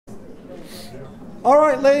All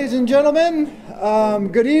right, ladies and gentlemen,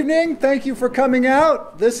 good evening. Thank you for coming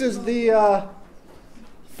out. This is the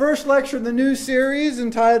first lecture in the new series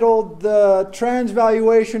entitled The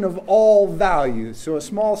Transvaluation of All Values. So a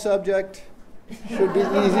small subject, should be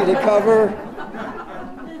easy to cover.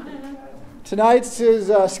 Tonight's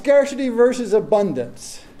is Scarcity versus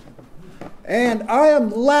Abundance. And I am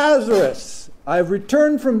Lazarus. I have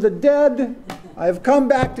returned from the dead. I have come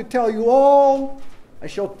back to tell you all. I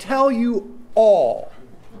shall tell you all.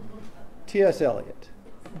 T.S. Eliot.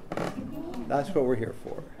 That's what we're here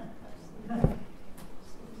for.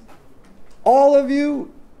 All of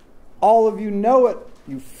you know it,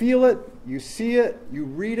 you feel it, you see it, you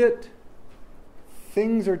read it.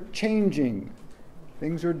 Things are changing.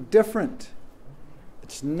 Things are different.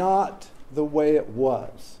 It's not the way it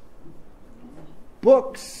was.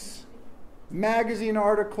 Books, magazine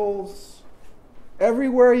articles,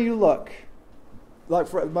 everywhere you look.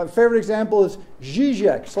 My favorite example is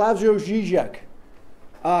Zizek, Slavoj Zizek,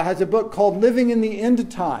 has a book called Living in the End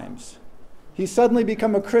Times. He's suddenly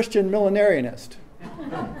become a Christian millenarianist.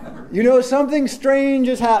 You know, something strange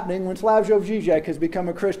is happening when Slavoj Zizek has become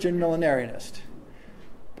a Christian millenarianist.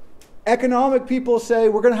 Economic people say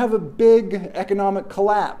we're going to have a big economic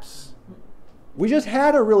collapse. We just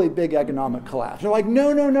had a really big economic collapse. They're like,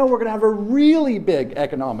 no, we're going to have a really big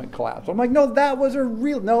economic collapse. I'm like, no, that was a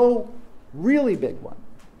really big one.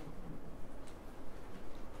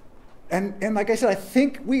 And like I said, I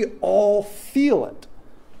think we all feel it.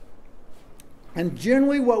 And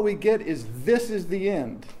generally what we get is this is the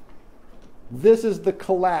end. This is the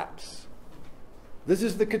collapse. This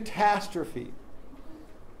is the catastrophe.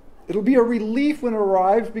 It'll be a relief when it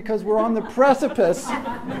arrives because we're on the precipice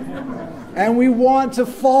and we want to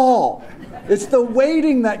fall. It's the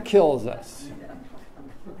waiting that kills us.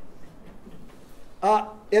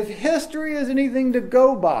 If history is anything to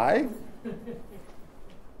go by,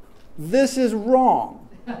 this is wrong.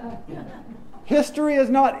 History has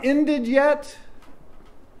not ended yet.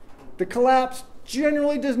 The collapse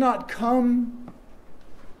generally does not come.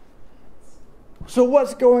 So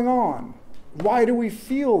what's going on? Why do we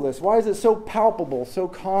feel this? Why is it so palpable, so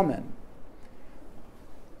common?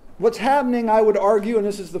 What's happening, I would argue, and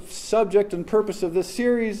this is the subject and purpose of this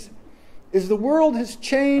series, is the world has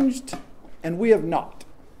changed and we have not.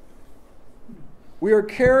 We are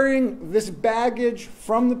carrying this baggage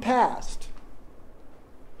from the past,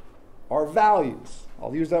 our values.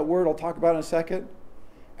 I'll use that word, I'll talk about it in a second.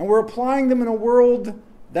 And we're applying them in a world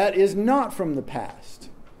that is not from the past.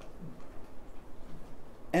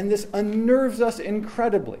 And this unnerves us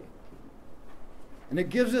incredibly. And it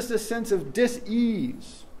gives us a sense of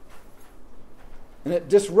dis-ease. And it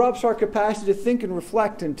disrupts our capacity to think and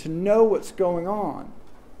reflect and to know what's going on.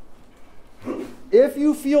 If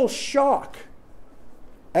you feel shock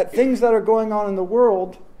at things that are going on in the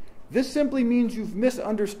world, this simply means you've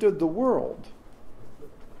misunderstood the world.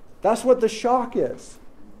 That's what the shock is.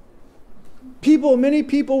 Many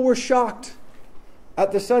people were shocked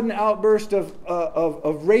at the sudden outburst of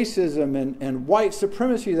racism and white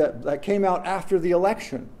supremacy that came out after the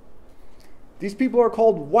election. These people are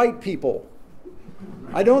called white people.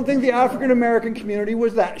 I don't think the African American community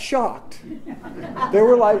was that shocked. They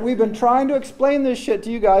were like, we've been trying to explain this shit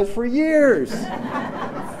to you guys for years.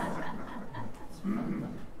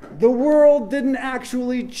 The world didn't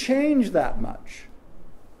actually change that much.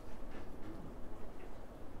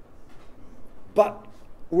 But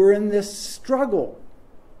we're in this struggle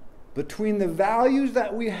between the values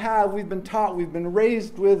that we have, we've been taught, we've been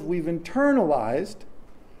raised with, we've internalized,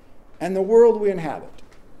 and the world we inhabit.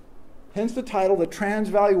 Hence the title, The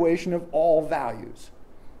Transvaluation of All Values.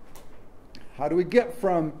 How do we get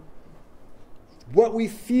from what we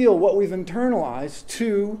feel, what we've internalized,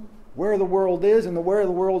 to where the world is and where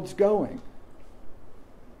the world's going?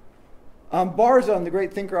 Barzun, the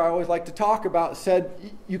great thinker I always like to talk about,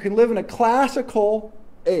 said you can live in a classical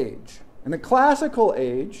age. In a classical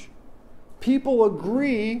age, people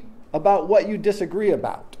agree about what you disagree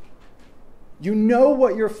about. You know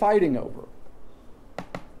what you're fighting over.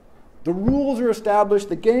 The rules are established,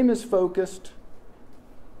 the game is focused.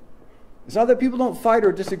 It's not that people don't fight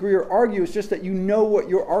or disagree or argue, it's just that you know what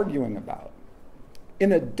you're arguing about.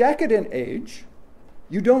 In a decadent age,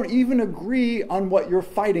 you don't even agree on what you're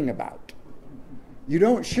fighting about. You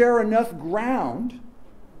don't share enough ground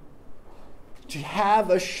to have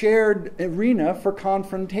a shared arena for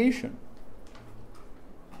confrontation.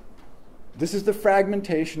 This is the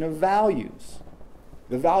fragmentation of values.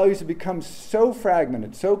 The values have become so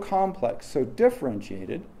fragmented, so complex, so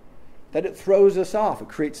differentiated, that it throws us off. It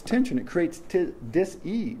creates tension. It creates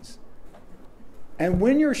dis-ease. And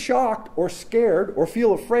when you're shocked or scared or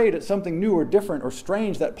feel afraid at something new or different or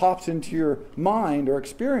strange that pops into your mind or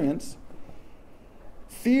experience,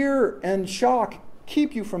 fear and shock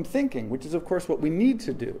keep you from thinking, which is, of course, what we need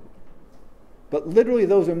to do. But literally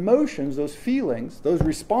those emotions, those feelings, those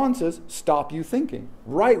responses stop you thinking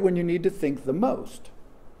right when you need to think the most.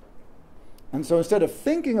 And so instead of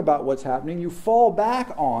thinking about what's happening, you fall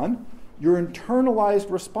back on your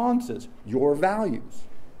internalized responses, your values.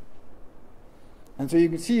 And so you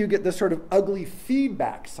can see you get this sort of ugly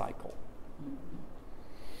feedback cycle.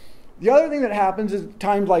 The other thing that happens is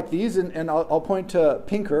times like these, and I'll point to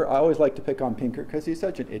Pinker. I always like to pick on Pinker because he's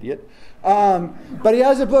such an idiot. But he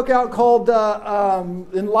has a book out called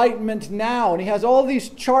Enlightenment Now, and he has all these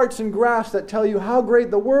charts and graphs that tell you how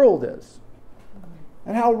great the world is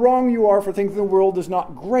and how wrong you are for thinking the world is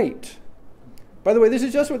not great. By the way, this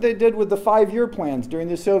is just what they did with the 5-year plans during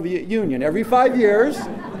the Soviet Union. Every 5 years,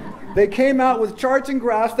 they came out with charts and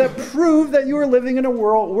graphs that proved that you were living in a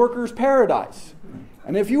worker's paradise.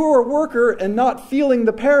 And if you were a worker and not feeling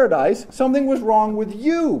the paradise, something was wrong with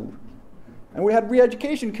you. And we had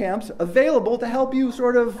re-education camps available to help you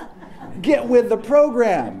sort of get with the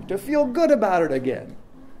program, to feel good about it again.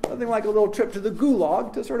 Something like a little trip to the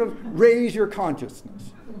gulag to sort of raise your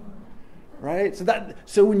consciousness. Right?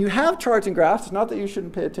 So when you have charts and graphs, it's not that you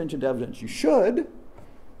shouldn't pay attention to evidence. You should.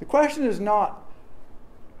 The question is not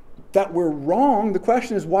that we're wrong. The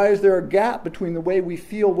question is, why is there a gap between the way we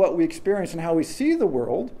feel, what we experience, and how we see the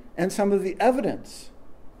world, and some of the evidence?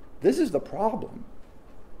 This is the problem.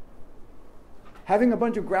 Having a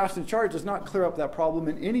bunch of graphs and charts does not clear up that problem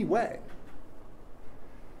in any way.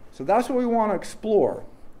 So that's what we want to explore.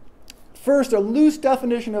 First, a loose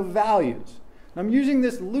definition of values. I'm using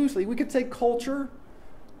this loosely. We could say culture.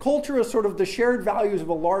 Culture is sort of the shared values of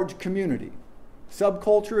a large community.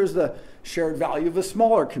 Subculture is the shared value of a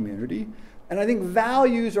smaller community. And I think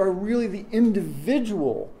values are really the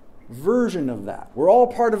individual version of that. We're all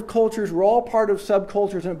part of cultures. We're all part of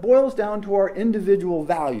subcultures. And it boils down to our individual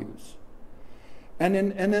values. And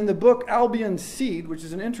in the book Albion's Seed, which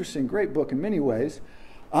is an interesting, great book in many ways,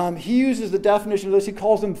 he uses the definition of this. He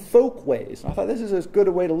calls them folkways. I thought this is as good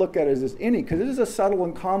a way to look at it as any, because it is a subtle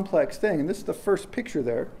and complex thing. And this is the first picture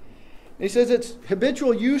there. He says it's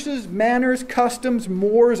habitual uses, manners, customs,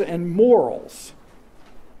 mores, and morals.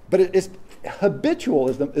 But it's habitual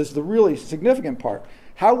is the really significant part.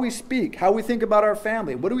 How we speak, how we think about our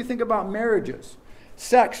family. What do we think about marriages?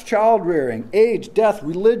 Sex, child rearing, age, death,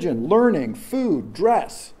 religion, learning, food,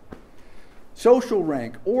 dress. Social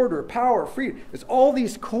rank, order, power, freedom. It's all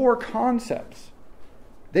these core concepts.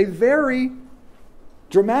 They vary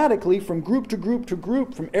dramatically from group to group to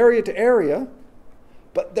group, from area to area,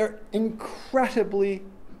 but they're incredibly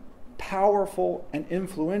powerful and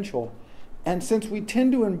influential. And since we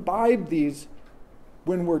tend to imbibe these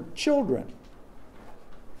when we're children,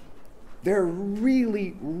 they're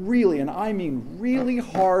really, really, and I mean really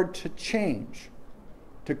hard to change,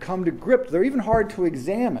 to come to grips. They're even hard to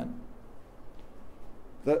examine.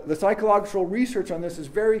 The psychological research on this is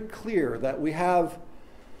very clear that we have,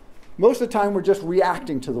 most of the time we're just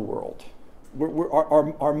reacting to the world.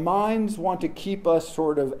 Our minds want to keep us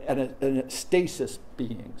sort of at a stasis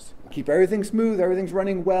beings. Keep everything smooth, everything's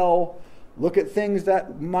running well, look at things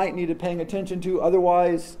that might need paying attention to,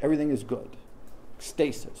 otherwise everything is good.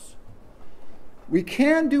 Stasis. We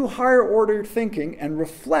can do higher order thinking and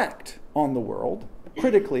reflect on the world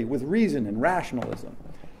critically with reason and rationalism.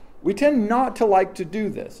 We tend not to like to do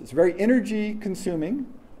this. It's very energy consuming,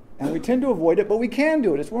 and we tend to avoid it, but we can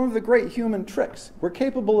do it. It's one of the great human tricks. We're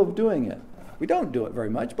capable of doing it. We don't do it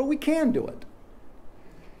very much, but we can do it.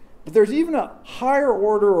 But there's even a higher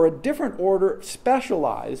order or a different order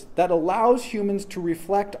specialized that allows humans to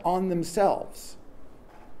reflect on themselves.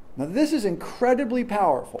 Now this is incredibly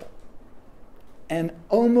powerful and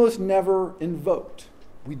almost never invoked.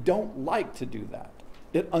 We don't like to do that.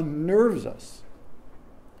 It unnerves us.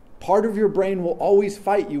 Part of your brain will always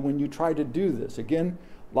fight you when you try to do this. Again,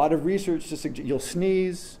 a lot of research to suggest you'll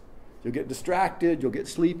sneeze, you'll get distracted, you'll get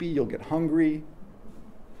sleepy, you'll get hungry,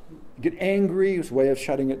 you get angry, it's a way of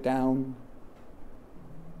shutting it down.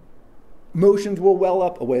 Emotions will well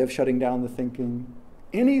up, a way of shutting down the thinking.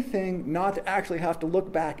 Anything not to actually have to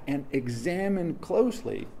look back and examine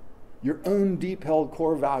closely your own deep-held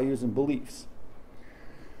core values and beliefs.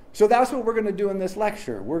 So that's what we're going to do in this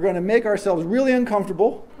lecture. We're going to make ourselves really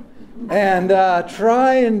uncomfortable and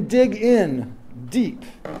try and dig in deep.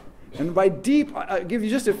 And by deep, I'll give you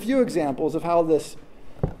just a few examples of how this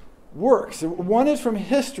works. One is from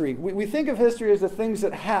history. We think of history as the things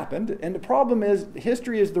that happened, and the problem is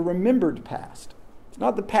history is the remembered past. It's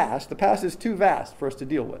not the past. The past is too vast for us to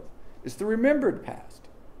deal with. It's the remembered past.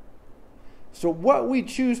 So what we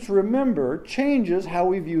choose to remember changes how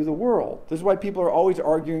we view the world. This is why people are always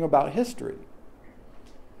arguing about history.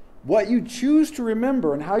 What you choose to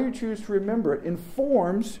remember and how you choose to remember it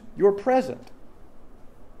informs your present.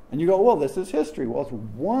 And you go, well, this is history. Well,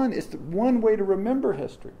 it's one way to remember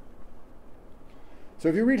history. So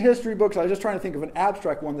if you read history books, I was just trying to think of an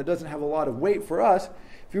abstract one that doesn't have a lot of weight for us.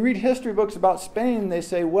 If you read history books about Spain, they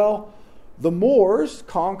say, well, the Moors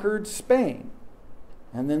conquered Spain.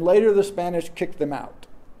 And then later the Spanish kicked them out.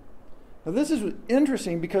 Now this is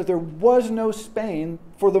interesting because there was no Spain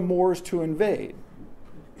for the Moors to invade.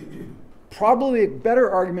 Probably a better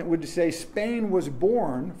argument would say Spain was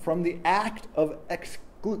born from the act of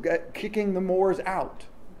kicking the Moors out.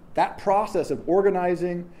 That process of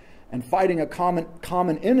organizing and fighting a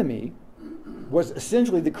common enemy was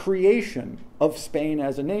essentially the creation of Spain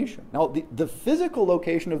as a nation. Now, the physical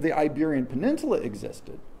location of the Iberian Peninsula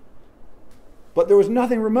existed, but there was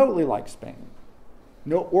nothing remotely like Spain.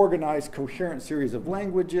 No organized, coherent series of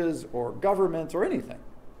languages or governments or anything.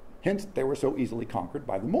 Hence, they were so easily conquered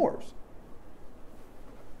by the Moors.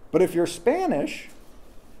 But if you're Spanish,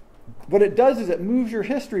 what it does is it moves your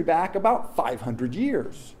history back about 500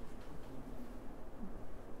 years.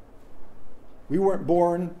 We weren't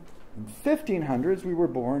born in the 1500s, we were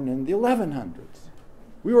born in the 1100s.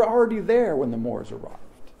 We were already there when the Moors arrived.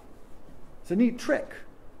 It's a neat trick.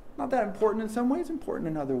 Not that important in some ways, important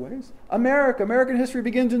in other ways. American history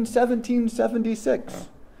begins in 1776.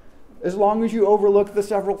 As long as you overlook the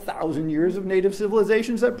several thousand years of native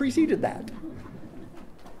civilizations that preceded that.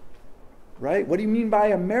 Right? What do you mean by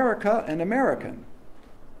America and American?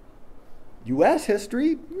 U.S.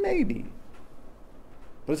 history? Maybe.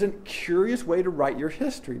 But it's a curious way to write your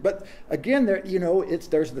history. But again,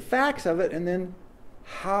 there's the facts of it and then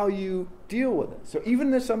how you deal with it. So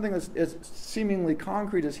even if something is as seemingly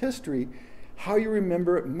concrete as history, how you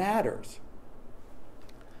remember it matters.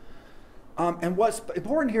 And what's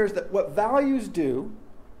important here is that what values do,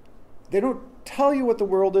 they don't tell you what the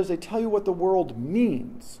world is, they tell you what the world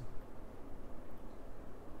means.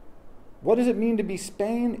 What does it mean to be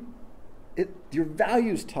Spain? Your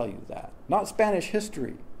values tell you that, not Spanish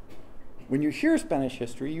history. When you hear Spanish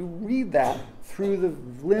history, you read that through the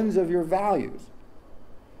lens of your values.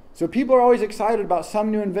 So people are always excited about some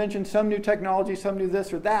new invention, some new technology, some new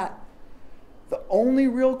this or that. The only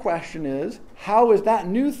real question is, how is that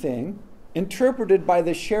new thing interpreted by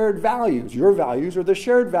the shared values, your values, or the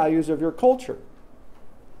shared values of your culture?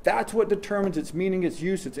 That's what determines its meaning, its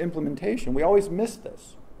use, its implementation. We always miss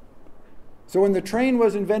this. So when the train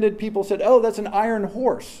was invented, people said, oh, that's an iron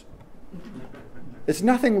horse. It's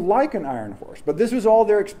nothing like an iron horse, but this was all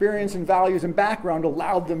their experience and values and background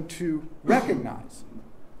allowed them to recognize.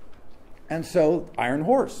 And so, iron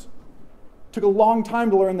horse. Took a long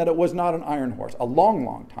time to learn that it was not an iron horse. A long,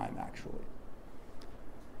 long time, actually.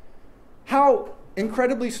 How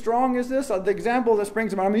incredibly strong is this? The example that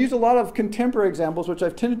springs to mind, I'm going to use a lot of contemporary examples, which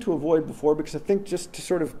I've tended to avoid before because I think just to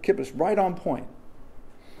sort of keep us right on point.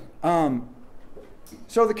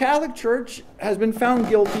 So the Catholic Church has been found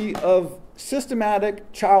guilty of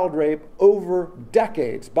systematic child rape over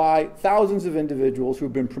decades by thousands of individuals who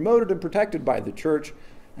have been promoted and protected by the Church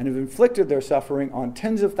and have inflicted their suffering on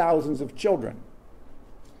tens of thousands of children.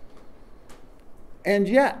 And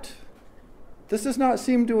yet, this does not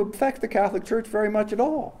seem to affect the Catholic Church very much at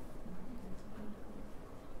all.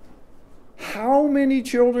 How many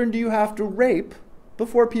children do you have to rape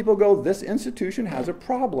before people go, this institution has a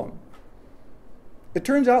problem? It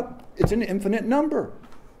turns out it's an infinite number.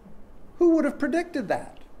 Who would have predicted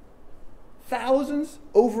that? Thousands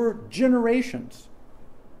over generations.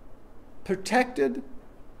 Protected,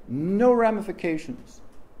 no ramifications.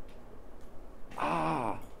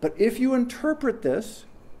 But if you interpret this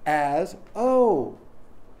as, oh,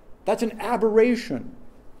 that's an aberration,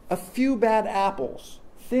 a few bad apples,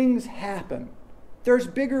 things happen, there's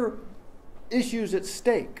bigger issues at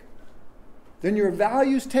stake, then your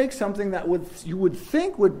values take something that you would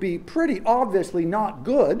think would be pretty obviously not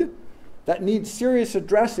good, that needs serious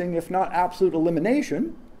addressing, if not absolute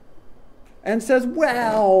elimination, and says,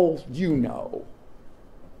 well, you know.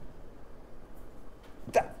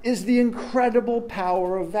 That is the incredible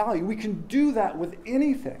power of value. We can do that with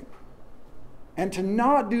anything. And to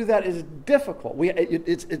not do that is difficult.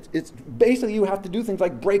 It's basically you have to do things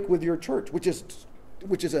like break with your church, which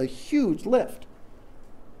is a huge lift.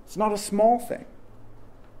 It's not a small thing.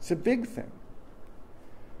 It's a big thing.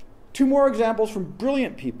 Two more examples from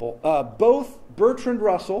brilliant people. Both Bertrand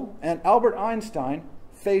Russell and Albert Einstein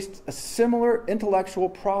faced a similar intellectual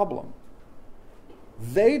problem.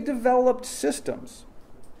 They developed systems,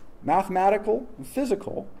 mathematical and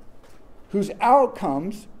physical, whose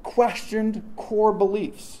outcomes questioned core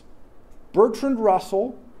beliefs. Bertrand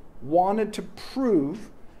Russell wanted to prove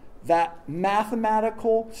that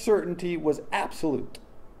mathematical certainty was absolute.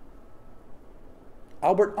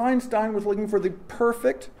 Albert Einstein was looking for the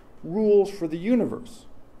perfect rules for the universe.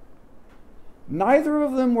 Neither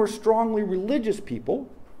of them were strongly religious people.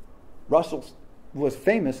 Russell was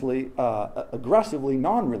famously aggressively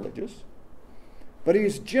non-religious. But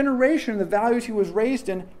his generation, the values he was raised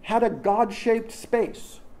in, had a God-shaped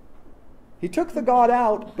space. He took the God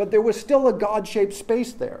out, but there was still a God-shaped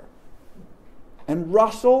space there. And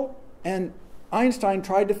Russell and Einstein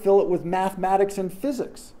tried to fill it with mathematics and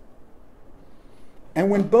physics. And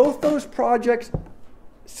when both those projects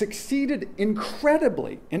succeeded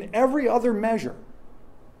incredibly in every other measure,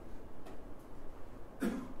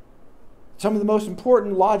 some of the most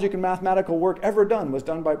important logic and mathematical work ever done was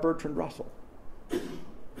done by Bertrand Russell,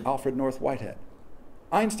 Alfred North Whitehead.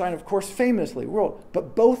 Einstein, of course, famously wrote,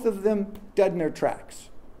 but both of them dead in their tracks.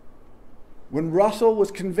 When Russell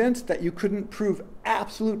was convinced that you couldn't prove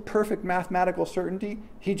absolute perfect mathematical certainty,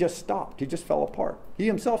 he just stopped. He just fell apart. He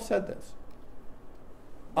himself said this.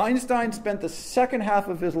 Einstein spent the second half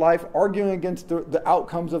of his life arguing against the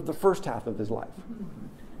outcomes of the first half of his life.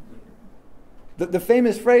 The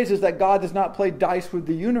famous phrase is that God does not play dice with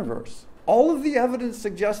the universe. All of the evidence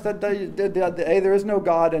suggests that there is no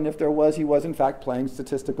God, and if there was, he was in fact playing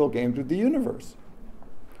statistical games with the universe.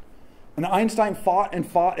 And Einstein fought and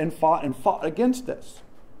fought and fought and fought against this,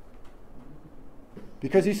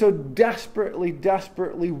 because he so desperately,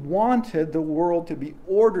 desperately wanted the world to be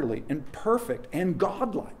orderly and perfect and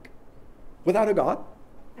godlike, without a God,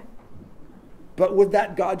 but with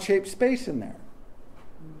that God-shaped space in there.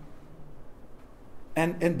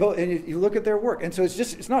 And you look at their work, and so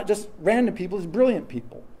it's not just random people; it's brilliant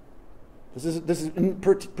people. This is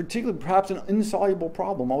particularly perhaps an insoluble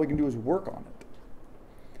problem. All we can do is work on it.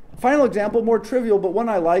 Final example, more trivial, but one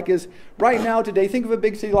I like, is right now today. Think of a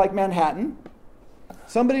big city like Manhattan.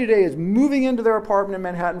 Somebody today is moving into their apartment in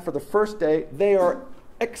Manhattan for the first day. They are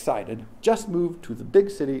excited. Just moved to the big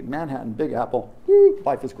city, Manhattan, Big Apple. Woo,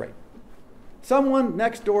 life is great. Someone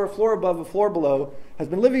next door, a floor above, a floor below, has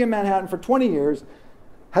been living in Manhattan for 20 years,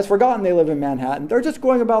 has forgotten they live in Manhattan. They're just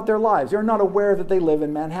going about their lives. They're not aware that they live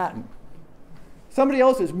in Manhattan. Somebody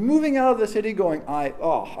else is moving out of the city going, I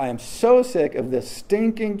am so sick of this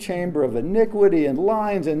stinking chamber of iniquity and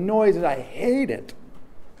lines and noise, and I hate it.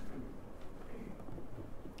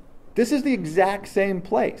 This is the exact same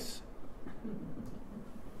place.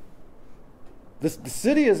 The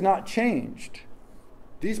city has not changed.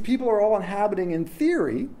 These people are all inhabiting, in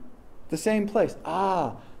theory, the same place.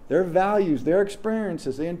 Their values, their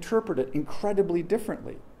experiences, they interpret it incredibly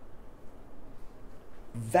differently.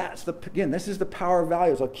 This is the power of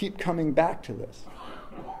values. I'll keep coming back to this.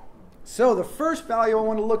 So the first value I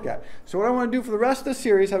want to look at. So what I want to do for the rest of the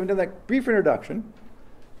series, having done that brief introduction,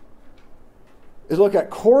 is look at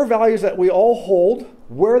core values that we all hold,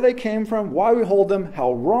 where they came from, why we hold them,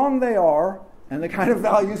 how wrong they are, and the kind of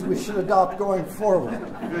values we should adopt going forward.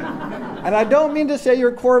 And I don't mean to say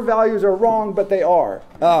your core values are wrong, but they are.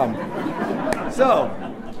 But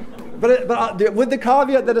with the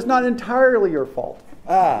caveat that it's not entirely your fault.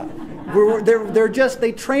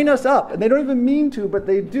 They train us up, and they don't even mean to, but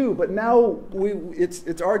they do. But now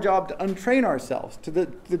it's our job to untrain ourselves to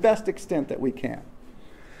the best extent that we can.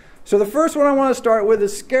 So the first one I want to start with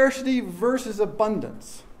is scarcity versus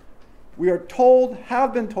abundance. We are told,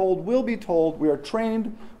 have been told, will be told, we are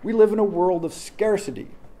trained, we live in a world of scarcity.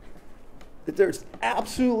 There's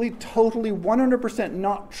absolutely, totally, 100%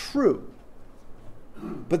 not true.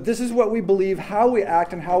 But this is what we believe, how we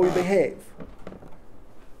act, and how we behave.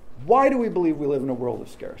 Why do we believe we live in a world of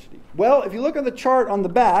scarcity? Well, if you look at the chart on the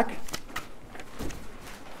back,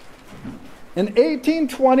 in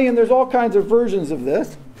 1820, and there's all kinds of versions of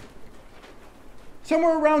this,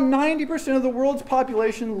 somewhere around 90% of the world's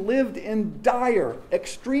population lived in dire,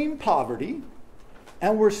 extreme poverty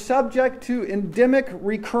and were subject to endemic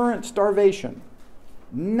recurrent starvation.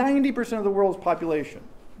 90% of the world's population.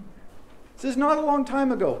 This is not a long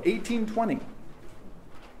time ago, 1820.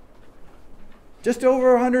 Just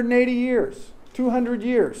over 180 years, 200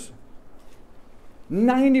 years.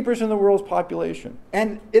 90% of the world's population.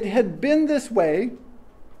 And it had been this way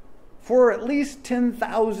for at least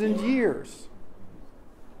 10,000 years.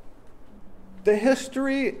 The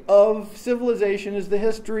history of civilization is the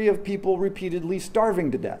history of people repeatedly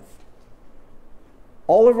starving to death.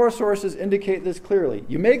 All of our sources indicate this clearly.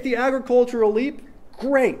 You make the agricultural leap,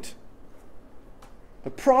 great.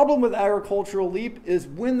 The problem with agricultural leap is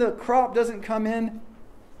when the crop doesn't come in,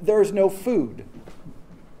 there's no food.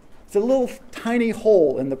 It's a little tiny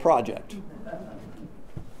hole in the project.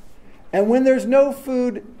 And when there's no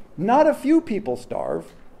food, not a few people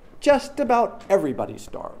starve, just about everybody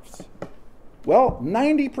starves. Well,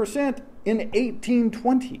 90% in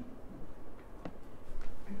 1820.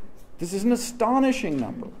 This is an astonishing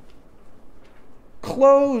number.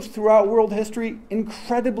 Clothes throughout world history,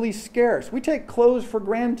 incredibly scarce. We take clothes for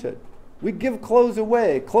granted. We give clothes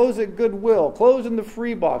away, clothes at Goodwill, clothes in the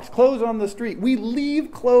free box, clothes on the street. We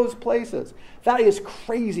leave clothes places. That is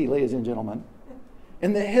crazy, ladies and gentlemen.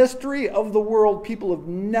 In the history of the world, people have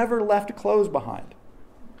never left clothes behind.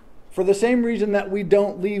 For the same reason that we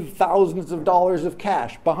don't leave thousands of dollars of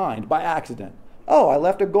cash behind by accident. Oh, I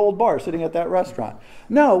left a gold bar sitting at that restaurant.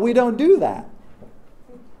 No, we don't do that.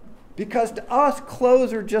 Because to us,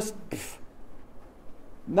 clothes are just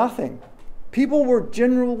nothing. People were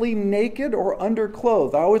generally naked or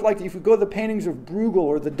underclothed. I always like, if you go to the paintings of Bruegel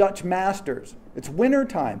or the Dutch masters, it's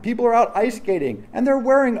wintertime. People are out ice skating, and they're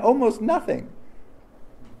wearing almost nothing.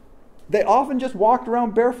 They often just walked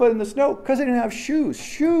around barefoot in the snow because they didn't have shoes.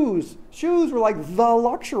 Shoes were like the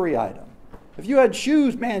luxury item. If you had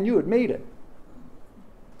shoes, man, you had made it.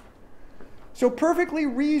 So perfectly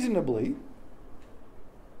reasonably,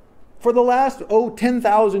 for the last,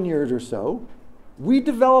 10,000 years or so, we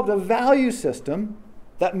developed a value system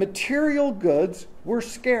that material goods were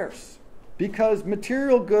scarce because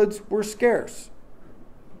material goods were scarce.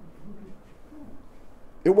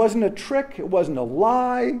 It wasn't a trick. It wasn't a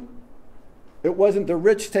lie. It wasn't the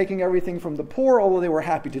rich taking everything from the poor, although they were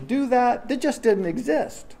happy to do that. They just didn't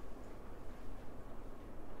exist.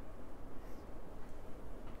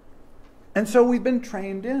 And so we've been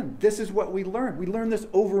trained in. This is what we learned. We learned this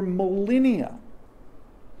over millennia.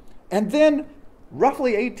 And then,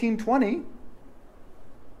 roughly 1820,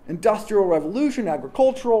 Industrial Revolution,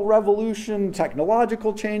 Agricultural Revolution,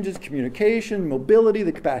 technological changes, communication, mobility,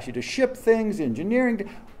 the capacity to ship things, engineering,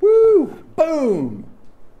 boom!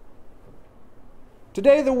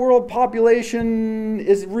 Today, the world population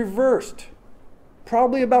is reversed.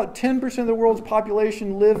 Probably about 10% of the world's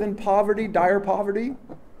population live in poverty, dire poverty.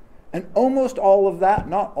 And almost all of that,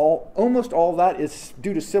 almost all of that is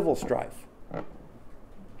due to civil strife.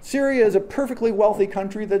 Syria is a perfectly wealthy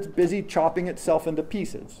country that's busy chopping itself into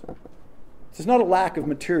pieces. This is not a lack of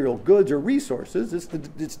material goods or resources. It's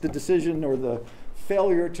the decision or the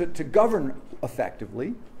failure to govern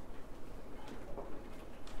effectively.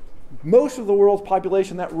 Most of the world's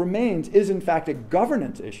population that remains is, in fact, a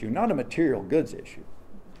governance issue, not a material goods issue.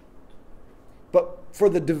 But for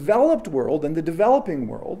the developed world and the developing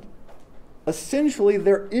world, essentially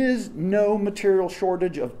there is no material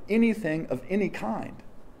shortage of anything of any kind.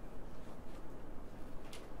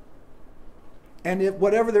 And if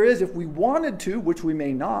whatever there is, if we wanted to, which we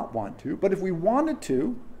may not want to, but if we wanted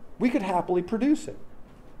to, we could happily produce it.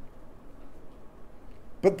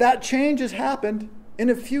 But that change has happened in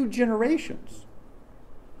a few generations,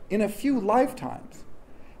 in a few lifetimes.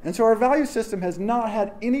 And so our value system has not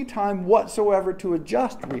had any time whatsoever to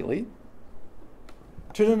adjust, really,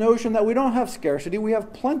 to the notion that we don't have scarcity, we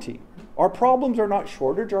have plenty. Our problems are not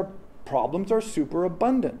shortage, our problems are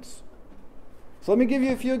superabundance. So let me give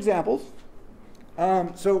you a few examples.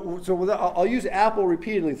 I'll use Apple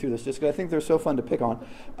repeatedly through this, just because I think they're so fun to pick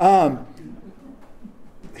on.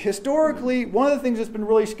 Historically, one of the things that's been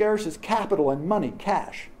really scarce is capital and money,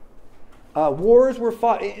 cash. Wars were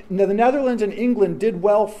fought. The Netherlands and England did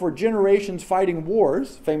well for generations fighting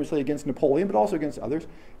wars, famously against Napoleon, but also against others,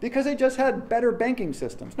 because they just had better banking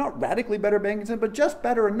systems. Not radically better banking systems, but just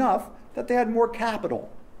better enough that they had more capital.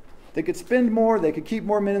 They could spend more, they could keep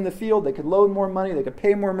more men in the field, they could loan more money, they could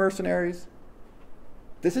pay more mercenaries.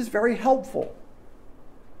 This is very helpful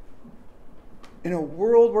in a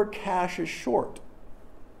world where cash is short.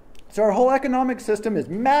 So our whole economic system is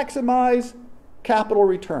maximize capital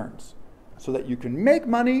returns so that you can make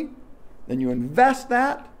money, then you invest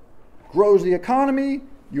that, grows the economy,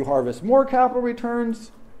 you harvest more capital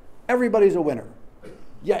returns, everybody's a winner.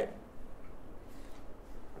 Yay.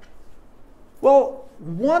 Well,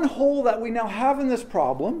 one hole that we now have in this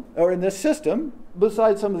problem, or in this system,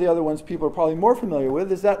 besides some of the other ones people are probably more familiar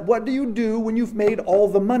with, is that what do you do when you've made all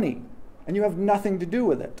the money and you have nothing to do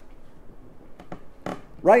with it?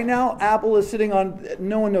 Right now, Apple is sitting on,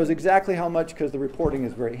 no one knows exactly how much because the reporting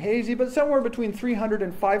is very hazy, but somewhere between $300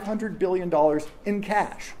 and $500 billion in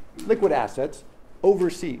cash, liquid assets,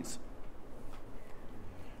 overseas.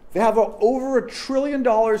 They have over $1 trillion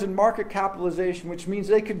in market capitalization, which means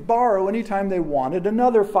they could borrow anytime they wanted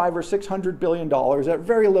another $500 or $600 billion at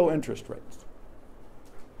very low interest rates.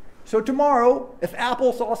 So tomorrow, if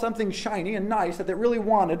Apple saw something shiny and nice that they really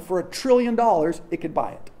wanted for $1 trillion, it could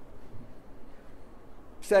buy it.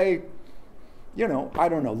 say, I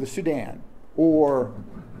don't know, the Sudan or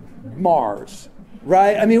Mars,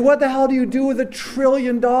 right? I mean, what the hell do you do with $1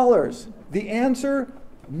 trillion? The answer,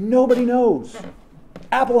 nobody knows.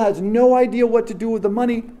 Apple has no idea what to do with the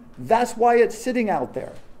money. That's why it's sitting out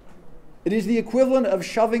there. It is the equivalent of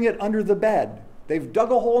shoving it under the bed. They've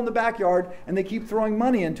dug a hole in the backyard and they keep throwing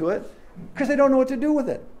money into it because they don't know what to do with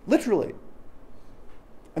it, literally.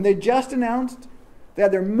 And they just announced they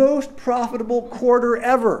had their most profitable quarter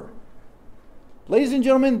ever. Ladies and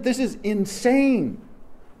gentlemen, this is insane.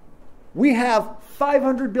 We have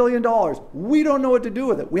 $500 billion. We don't know what to do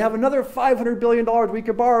with it. We have another $500 billion we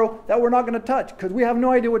could borrow that we're not going to touch because we have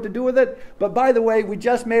no idea what to do with it. But by the way, we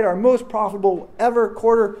just made our most profitable ever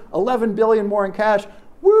quarter, $11 billion more in cash.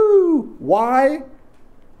 Woo! Why?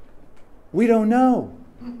 We don't know.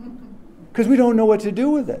 Because we don't know what to do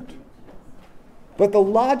with it. But the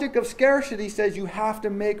logic of scarcity says you have to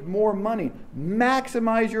make more money.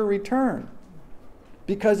 Maximize your return.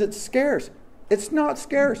 Because it's scarce. It's not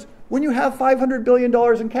scarce. When you have $500 billion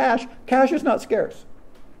in cash, cash is not scarce.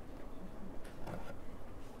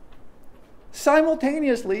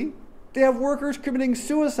 Simultaneously, they have workers committing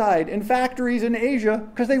suicide in factories in Asia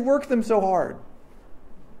because they work them so hard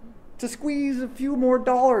to squeeze a few more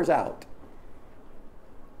dollars out.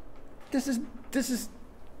 This is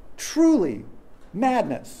truly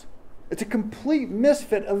madness. It's a complete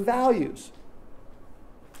misfit of values.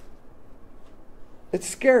 It's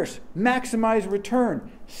scarce. Maximize return.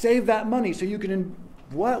 Save that money so you can...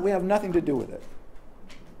 What? We have nothing to do with it.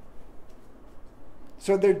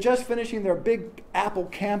 So they're just finishing their big Apple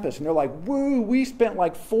campus, and they're like, woo, we spent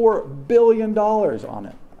like $4 billion on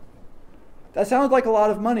it. That sounds like a lot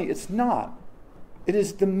of money. It's not. It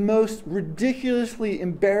is the most ridiculously,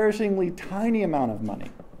 embarrassingly tiny amount of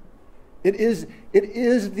money. It is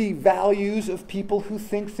the values of people who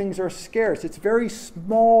think things are scarce. It's very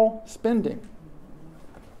small spending.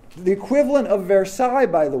 The equivalent of Versailles,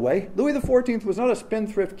 by the way, Louis XIV was not a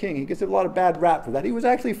spendthrift king. He gets a lot of bad rap for that. He was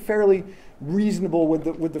actually fairly reasonable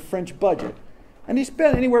with the French budget. And he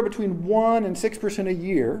spent anywhere between 1% and 6% a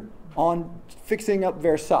year on fixing up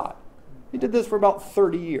Versailles. He did this for about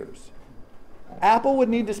 30 years. Apple would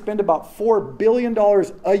need to spend about $4 billion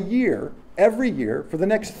a year, every year, for the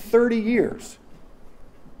next 30 years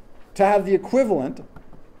to have the equivalent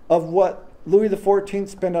of what Louis XIV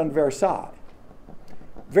spent on Versailles.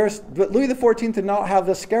 But Louis XIV did not have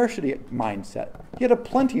the scarcity mindset. He had a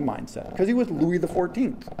plenty mindset because he was Louis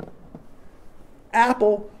XIV.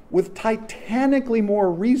 Apple, with titanically more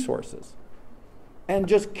resources and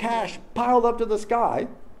just cash piled up to the sky,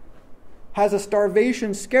 has a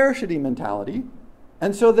starvation scarcity mentality,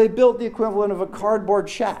 and so they built the equivalent of a cardboard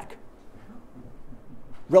shack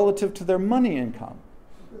relative to their money income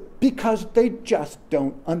because they just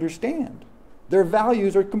don't understand. Their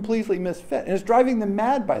values are completely misfit. And it's driving them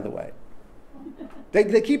mad, by the way.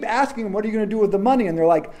 They keep asking them, what are you going to do with the money? And they're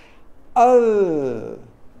like, And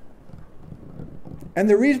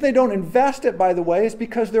the reason they don't invest it, by the way, is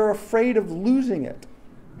because they're afraid of losing it.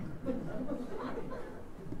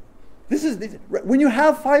 When you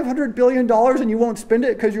have $500 billion and you won't spend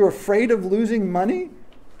it because you're afraid of losing money,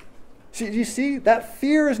 you see, that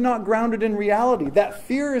fear is not grounded in reality. That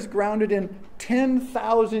fear is grounded in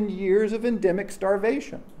 10,000 years of endemic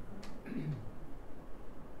starvation.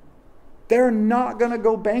 They're not going to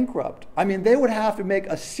go bankrupt. I mean, they would have to make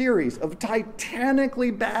a series of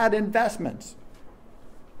titanically bad investments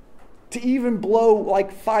to even blow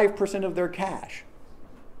like 5% of their cash.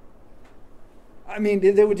 I mean,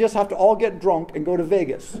 they would just have to all get drunk and go to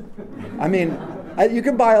Vegas. I mean, you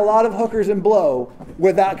can buy a lot of hookers and blow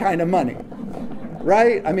with that kind of money,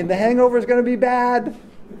 right? I mean, the hangover is going to be bad,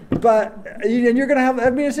 and you're going to have, I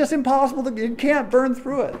mean, it's just impossible. You can't burn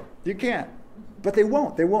through it. You can't. But they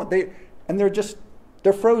won't. And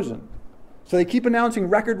they're frozen. So they keep announcing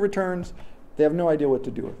record returns. They have no idea what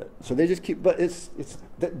to do with it. So they just keep, but this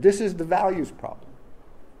is the values problem.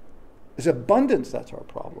 It's abundance that's our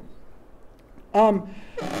problem.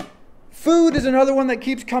 Food is another one that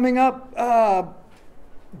keeps coming up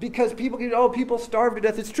because people starve to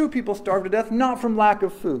death. It's true, people starve to death, not from lack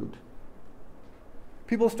of food.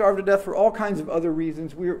 People starve to death for all kinds of other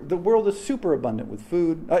reasons. The world is super abundant with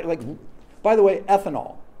food. By the way,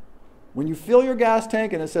 ethanol. When you fill your gas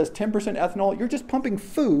tank and it says 10% ethanol, you're just pumping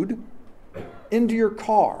food into your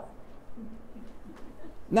car.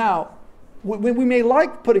 Now, we may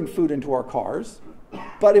like putting food into our cars,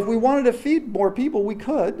 but if we wanted to feed more people, we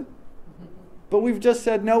could. But we've just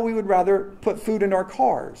said, no, we would rather put food in our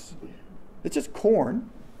cars. It's just corn.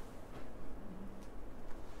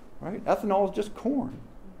 Right? Ethanol is just corn.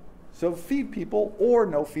 So feed people or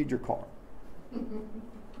no, feed your car.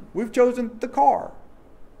 We've chosen the car,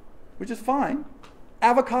 which is fine.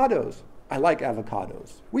 Avocados. I like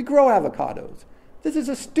avocados. We grow avocados. This is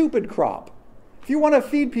a stupid crop. If you want to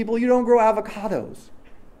feed people, you don't grow avocados.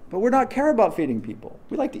 But we're not care about feeding people.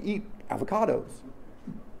 We like to eat avocados.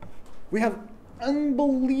 We have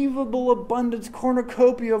unbelievable abundance,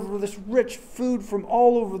 cornucopia of this rich food from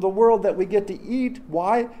all over the world that we get to eat.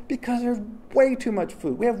 Why? Because there's way too much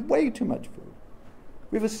food. We have way too much food.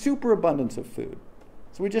 We have a superabundance of food.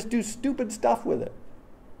 So we just do stupid stuff with it,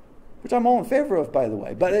 which I'm all in favor of, by the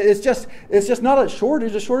way. But it's just not a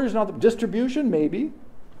shortage. A shortage is not the distribution, maybe.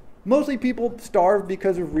 Mostly people starve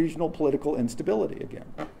because of regional political instability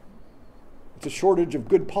again. It's a shortage of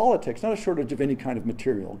good politics, not a shortage of any kind of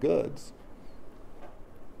material goods.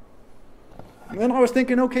 And then I was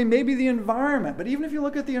thinking, okay, maybe the environment. But even if you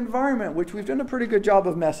look at the environment, which we've done a pretty good job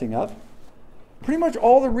of messing up, pretty much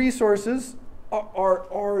all the resources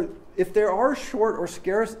are if they are short or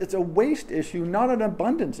scarce, it's a waste issue, not an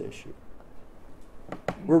abundance issue.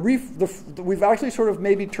 We've actually sort of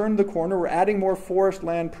maybe turned the corner. We're adding more forest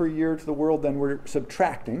land per year to the world than we're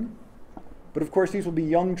subtracting. But of course, these will be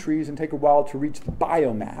young trees and take a while to reach the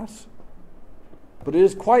biomass. But it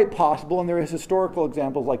is quite possible, and there is historical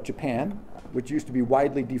examples like Japan, which used to be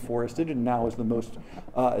widely deforested and now is is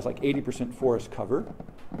like 80% forest cover.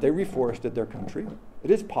 They reforested their country.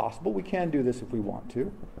 It is possible. We can do this if we want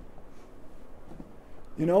to.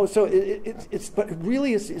 You know, so but it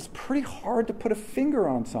really is pretty hard to put a finger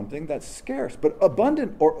on something that's scarce. But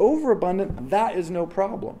abundant or overabundant, that is no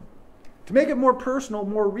problem. To make it more personal,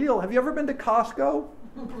 more real, have you ever been to Costco?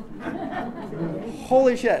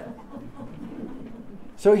 Holy shit.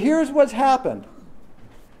 So here's what's happened.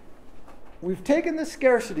 We've taken the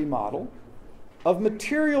scarcity model of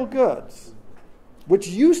material goods, which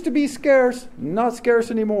used to be scarce, not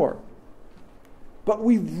scarce anymore. But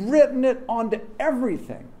we've written it onto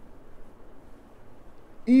everything.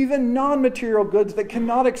 Even non-material goods that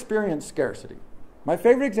cannot experience scarcity. My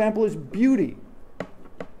favorite example is beauty.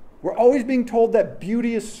 We're always being told that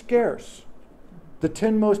beauty is scarce. The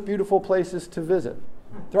 10 most beautiful places to visit.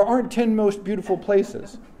 There aren't 10 most beautiful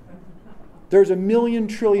places. There's a million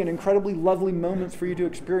trillion incredibly lovely moments for you to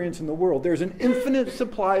experience in the world. There's an infinite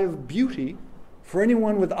supply of beauty for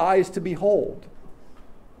anyone with eyes to behold.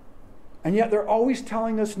 And yet they're always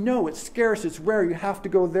telling us, no, it's scarce, it's rare, you have to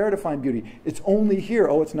go there to find beauty. It's only here.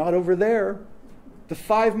 Oh, it's not over there. The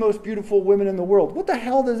 5 most beautiful women in the world. What the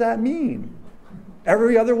hell does that mean?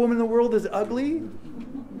 Every other woman in the world is ugly?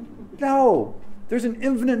 No. There's an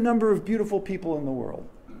infinite number of beautiful people in the world.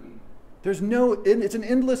 It's an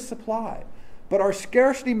endless supply. But our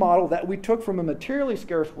scarcity model that we took from a materially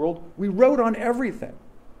scarce world, we wrote on everything.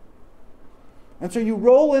 And so you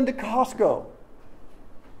roll into Costco.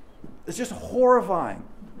 It's just horrifying.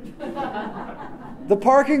 The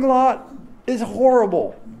parking lot is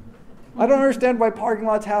horrible. I don't understand why parking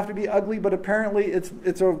lots have to be ugly, but apparently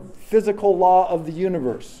it's a physical law of the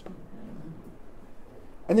universe.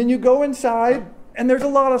 And then you go inside, and there's a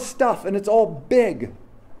lot of stuff, and it's all big.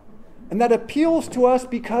 And that appeals to us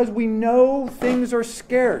because we know things are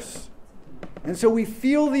scarce. And so we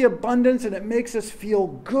feel the abundance, and it makes us feel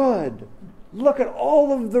good. Look at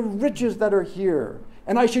all of the riches that are here.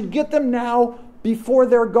 And I should get them now before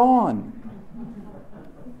they're gone.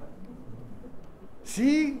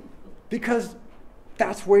 See? Because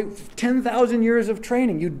that's where 10,000 years of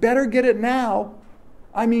training. You'd better get it now.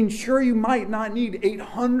 I mean, sure, you might not need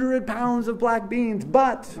 800 pounds of black beans,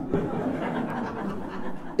 but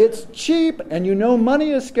it's cheap, and you know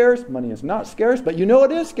money is scarce. Money is not scarce, but you know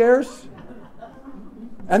it is scarce.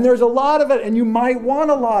 And there's a lot of it, and you might want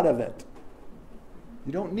a lot of it.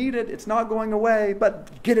 You don't need it. It's not going away,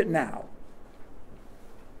 but get it now.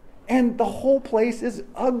 And the whole place is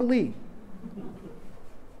ugly.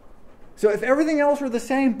 So if everything else were the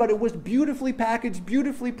same, but it was beautifully packaged,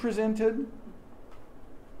 beautifully presented,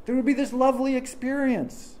 there would be this lovely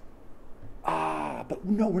experience. But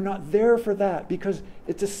no, we're not there for that because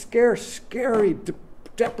it's a scarce, scary,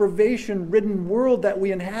 deprivation-ridden world that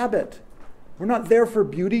we inhabit. We're not there for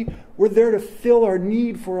beauty. We're there to fill our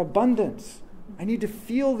need for abundance. I need to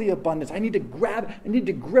feel the abundance. I need to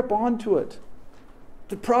grip onto it.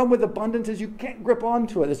 The problem with abundance is you can't grip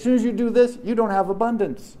onto it. As soon as you do this, you don't have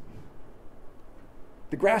abundance.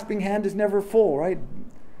 The grasping hand is never full, right?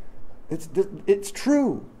 It's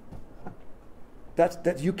true.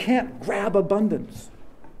 That you can't grab abundance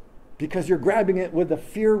because you're grabbing it with a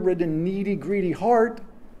fear-ridden, needy, greedy heart,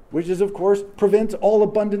 which is, of course, prevents all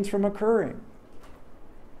abundance from occurring.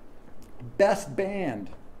 Best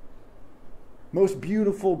band. Most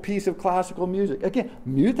beautiful piece of classical music. Again,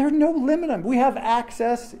 there's no limit on it. We have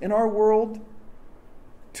access in our world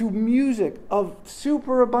to music of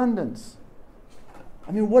superabundance.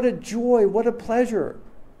 I mean, what a joy, what a pleasure.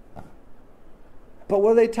 But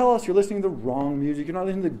what do they tell us? You're listening to the wrong music. You're not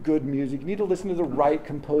listening to good music. You need to listen to the right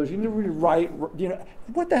composer. You need to rewrite,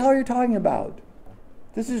 what the hell are you talking about?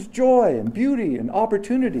 This is joy and beauty and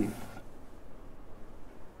opportunity.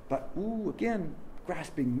 But, again,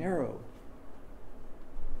 grasping narrow.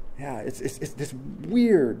 Yeah, it's this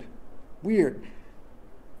weird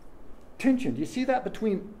tension. Do you see that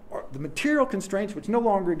between the material constraints, which no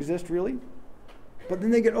longer exist really, but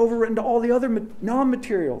then they get overwritten to all the other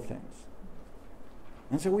non-material things?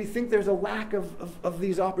 And so we think there's a lack of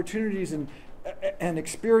these opportunities and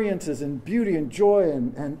experiences and beauty and joy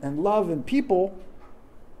and love and people.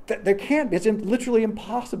 That there can't be. It's literally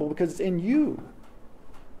impossible because it's in you.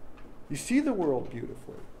 You see the world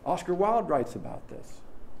beautifully. Oscar Wilde writes about this.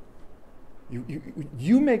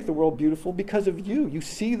 You make the world beautiful because of you. You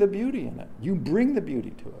see the beauty in it. You bring the beauty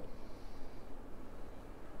to it.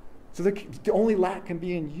 So the only lack can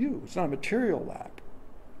be in you. It's not a material lack.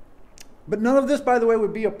 But none of this, by the way,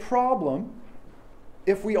 would be a problem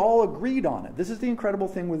if we all agreed on it. This is the incredible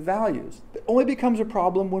thing with values. It only becomes a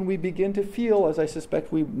problem when we begin to feel, as I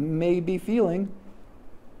suspect we may be feeling,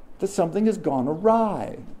 that something has gone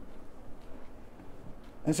awry.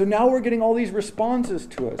 And so now we're getting all these responses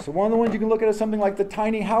to it. So one of the ones you can look at is something like the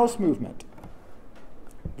tiny house movement.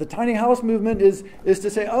 The tiny house movement is to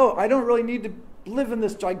say, I don't really need to live in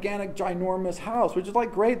this gigantic, ginormous house, which is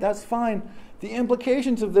like, great, that's fine. The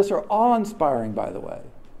implications of this are awe-inspiring, by the way.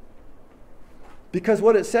 Because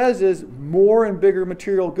what it says is more and bigger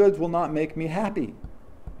material goods will not make me happy,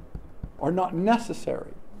 are not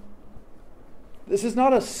necessary. This is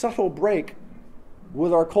not a subtle break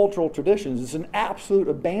with our cultural traditions. It's an absolute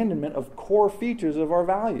abandonment of core features of our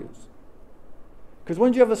values. Because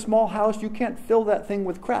once you have a small house, you can't fill that thing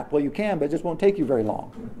with crap. Well, you can, but it just won't take you very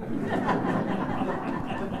long.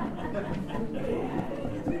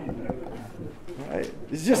 Right?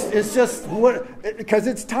 It's just because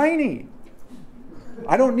it's tiny.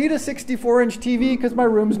 I don't need a 64-inch TV because my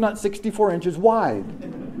room's not 64 inches wide.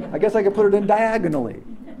 I guess I could put it in diagonally.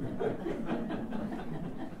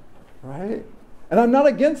 Right? And I'm not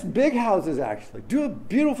against big houses, actually. Do a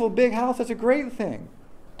beautiful big house, that's a great thing.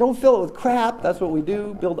 Don't fill it with crap, that's what we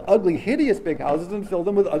do. Build ugly, hideous big houses and fill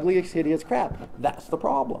them with ugly, hideous crap. That's the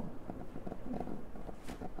problem.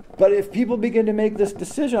 But if people begin to make this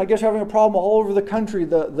decision, I guess you're having a problem all over the country. I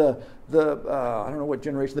don't know what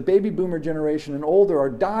generation, the baby boomer generation and older are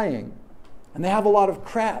dying. And they have a lot of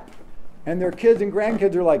crap. And their kids and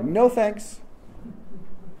grandkids are like, no thanks.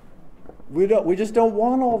 We just don't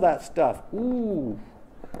want all that stuff. Ooh.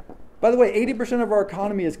 By the way, 80% of our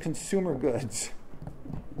economy is consumer goods.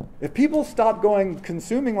 If people stop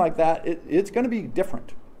consuming like that, it's going to be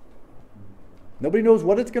different. Nobody knows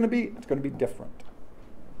what it's going to be. It's going to be different.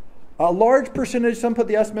 A large percentage, some put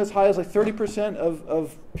the estimate as high as like 30%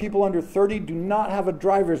 of people under 30 do not have a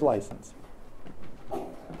driver's license.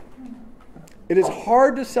 It is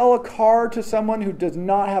hard to sell a car to someone who does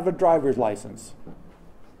not have a driver's license.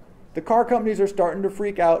 The car companies are starting to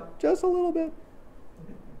freak out just a little bit.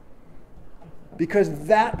 Because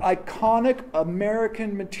that iconic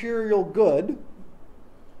American material good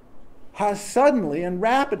has suddenly and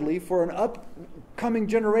rapidly, for an upcoming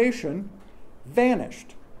generation,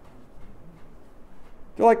 vanished.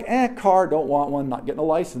 They're like, car, don't want one, not getting a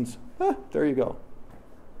license. There you go.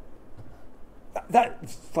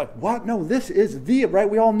 That's like, what? No, this is right?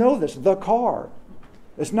 We all know this, the car.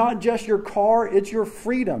 It's not just your car, it's your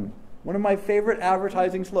freedom. One of my favorite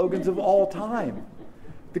advertising slogans of all time.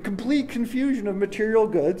 The complete confusion of material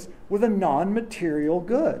goods with a non-material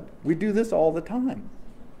good. We do this all the time.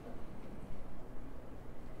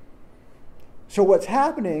 So what's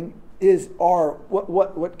happening is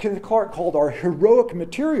what Kenneth Clark called our heroic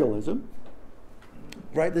materialism,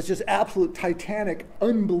 right? This just absolute titanic,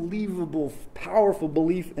 unbelievable, powerful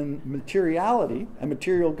belief in materiality and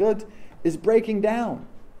material goods is breaking down.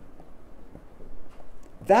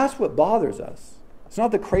 That's what bothers us. It's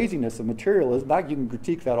not the craziness of materialism. That you can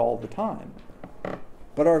critique that all the time.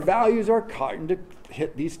 But our values are starting to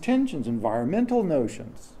hit these tensions, environmental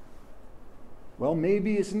notions. Well,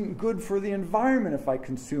 maybe it isn't good for the environment if I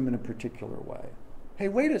consume in a particular way. Hey,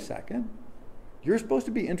 wait a second. You're supposed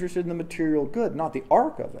to be interested in the material good, not the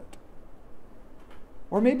arc of it.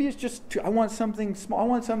 Or maybe it's just, I want something small. I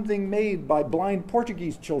want something made by blind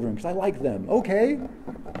Portuguese children because I like them. Okay.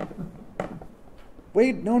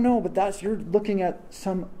 Wait, no, but you're looking at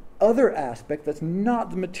some other aspect that's not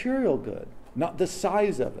the material good, not the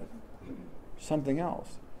size of it, something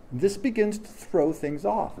else. This begins to throw things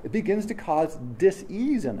off. It begins to cause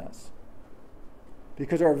dis-ease in us.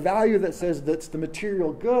 Because our value that says that's the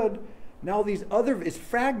material good, now these other is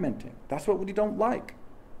fragmenting. That's what we don't like.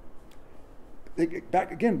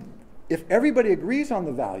 Back again, if everybody agrees on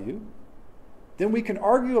the value, then we can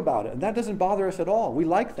argue about it, and that doesn't bother us at all. We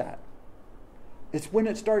like that. It's when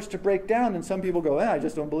it starts to break down and some people go, I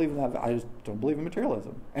just don't believe in that. I just don't believe in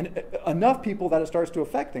materialism. And enough people that it starts to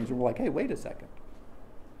affect things, and we're like, hey, wait a second.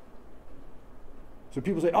 So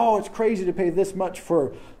people say, it's crazy to pay this much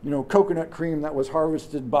for, coconut cream that was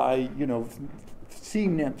harvested by, sea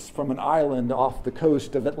nymphs from an island off the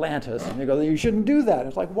coast of Atlantis. And they go, you shouldn't do that. And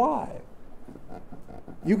it's like, why?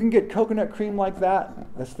 You can get coconut cream like that.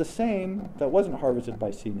 That's the same that wasn't harvested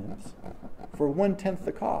by sea nymphs for 1/10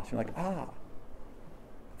 the cost. You're like,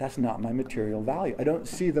 that's not my material value. I don't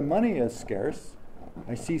see the money as scarce.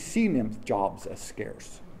 I see sea nymph jobs as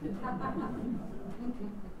scarce.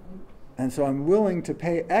 And so I'm willing to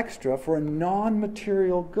pay extra for a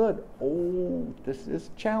non-material good. This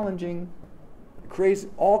is challenging. It creates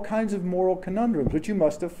all kinds of moral conundrums, which you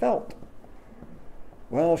must have felt.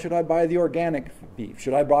 Well, should I buy the organic beef?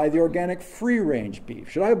 Should I buy the organic free-range beef?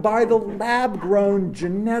 Should I buy the lab-grown,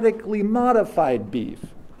 genetically modified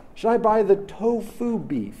beef? Should I buy the tofu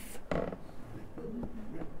beef?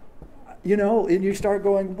 And you start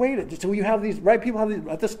going, so you have these, right? People have these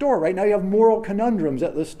at the store, right? Now you have moral conundrums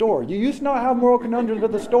at the store. You used to not have moral conundrums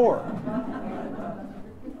at the store.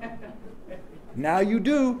 Now you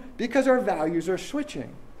do, because our values are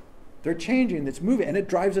switching. They're changing, it's moving, and it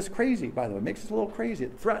drives us crazy, by the way. It makes us a little crazy.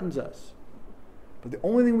 It threatens us. But the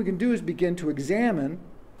only thing we can do is begin to examine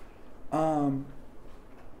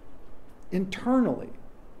internally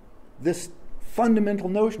this fundamental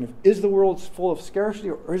notion of, is the world full of scarcity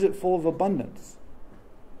or is it full of abundance?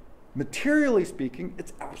 Materially speaking,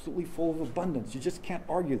 it's absolutely full of abundance. You just can't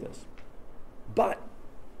argue this. But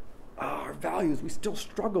our values, we still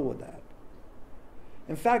struggle with that.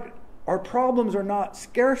 In fact, our problems are not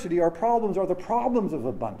scarcity, our problems are the problems of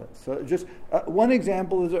abundance. So just one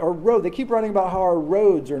example is our road. They keep writing about how our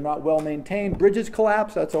roads are not well maintained. Bridges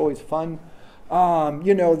collapse, that's always fun.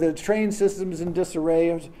 The train system's in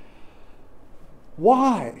disarray.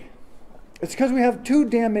 Why? It's because we have too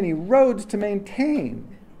damn many roads to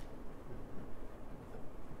maintain.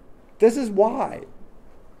 This is why.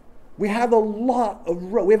 We have a lot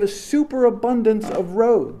of roads. We have a superabundance of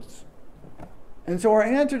roads. And so our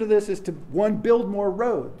answer to this is to, one, build more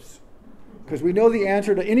roads. Because we know the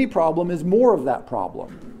answer to any problem is more of that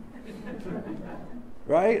problem.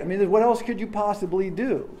 Right? I mean, what else could you possibly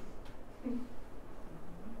do?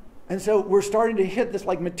 And so we're starting to hit this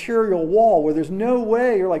material wall where there's no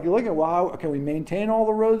way. You're looking, wow, can we maintain all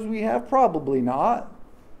the roads we have? Probably not.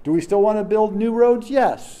 Do we still want to build new roads?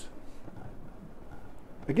 Yes.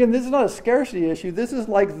 Again, this is not a scarcity issue. This is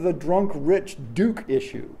like the drunk rich Duke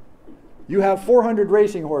issue. You have 400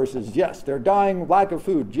 racing horses. Yes. They're dying, lack of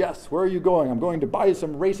food. Yes. Where are you going? I'm going to buy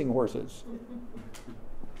some racing horses.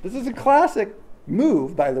 This is a classic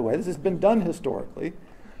move, by the way. This has been done historically.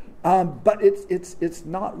 But it's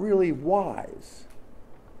not really wise.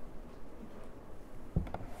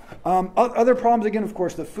 Other problems, again, of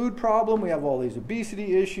course, the food problem. We have all these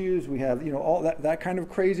obesity issues. We have all that kind of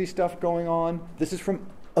crazy stuff going on. This is from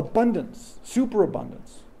abundance,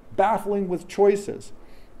 superabundance, baffling with choices.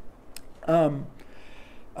 Again,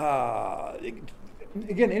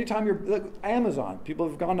 anytime you're Amazon, people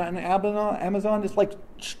have gone on Amazon. It's like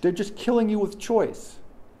they're just killing you with choice.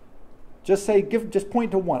 Just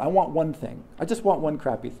point to one. I want one thing. I just want one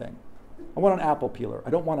crappy thing. I want an apple peeler.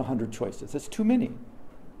 I don't want 100 choices. It's too many.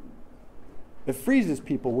 It freezes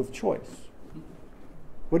people with choice.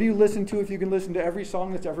 What do you listen to if you can listen to every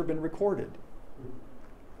song that's ever been recorded?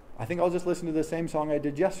 I think I'll just listen to the same song I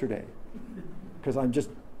did yesterday because I'm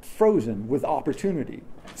just frozen with opportunity.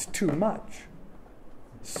 It's too much.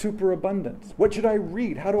 Superabundance. What should I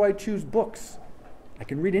read? How do I choose books? I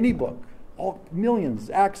can read any book. All millions,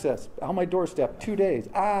 access, on my doorstep, 2 days.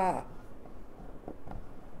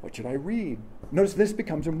 What should I read? Notice this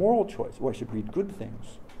becomes a moral choice. I should read good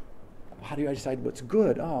things. How do I decide what's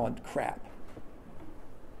good? Crap.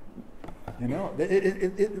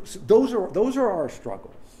 Those are our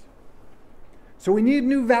struggles. So we need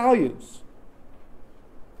new values.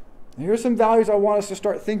 And here's some values I want us to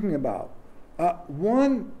start thinking about.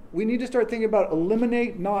 One, we need to start thinking about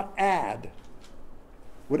eliminate, not add.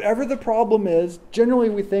 Whatever the problem is, generally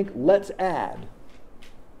we think, let's add.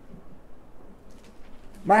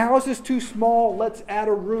 My house is too small, let's add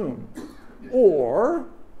a room. Or,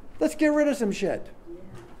 let's get rid of some shit.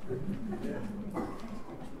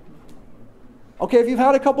 Okay, if you've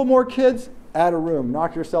had a couple more kids, add a room,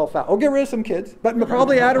 knock yourself out. Get rid of some kids, but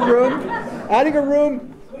probably add a room. Adding a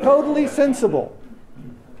room, totally sensible.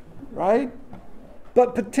 right?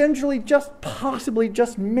 But potentially, just possibly,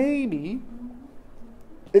 just maybe,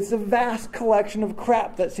 it's a vast collection of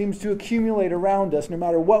crap that seems to accumulate around us no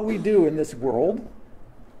matter what we do in this world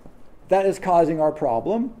that is causing our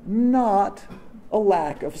problem, not a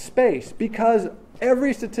lack of space. Because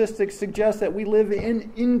every statistic suggests that we live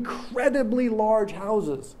in incredibly large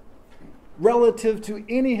houses relative to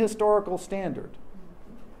any historical standard.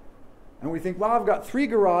 And we think, well, I've got 3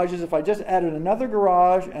 garages. If I just added another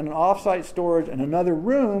garage and an off-site storage and another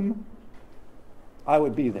room, I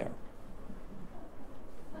would be there.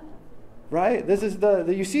 Right? This is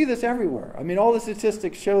you see this everywhere. I mean, all the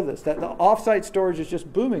statistics show this, that the off-site storage is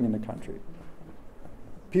just booming in the country.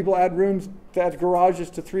 People add garages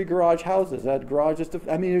to 3 garage houses, add garages to,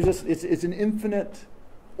 I mean, it's an infinite,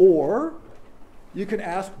 or you can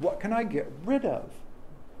ask, what can I get rid of?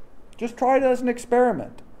 Just try it as an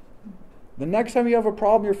experiment. The next time you have a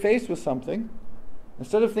problem, you're faced with something,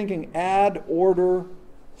 instead of thinking add, order,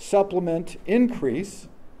 supplement, increase,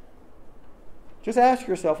 just ask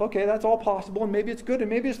yourself, okay, that's all possible, and maybe it's good, and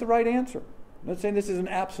maybe it's the right answer. I'm not saying this is an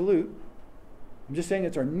absolute. I'm just saying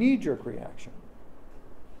it's our knee-jerk reaction.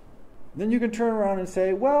 Then you can turn around and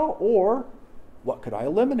say, well, or what could I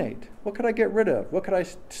eliminate? What could I get rid of? What could I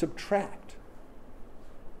subtract?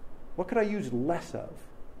 What could I use less of?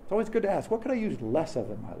 It's always good to ask, what could I use less of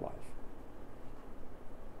in my life?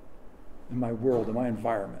 In my world, in my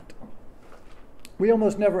environment? We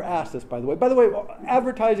almost never ask this, by the way. By the way,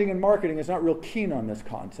 advertising and marketing is not real keen on this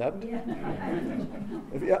concept.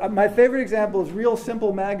 My favorite example is Real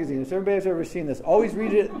Simple magazine. If everybody's ever seen this, always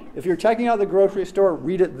read it. If you're checking out the grocery store,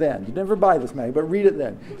 read it then. You never buy this magazine, but read it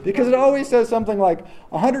then. Because it always says something like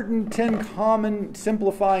 110 common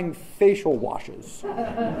simplifying facial washes.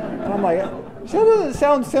 And I'm like, that doesn't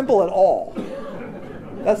sound simple at all.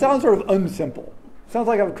 That sounds sort of unsimple. Sounds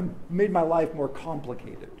like I've made my life more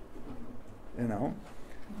complicated. You know,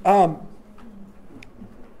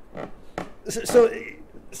 so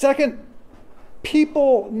second,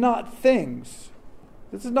 people, not things.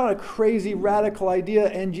 This is not a crazy radical idea,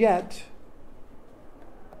 and yet,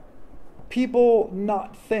 people,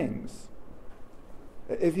 not things.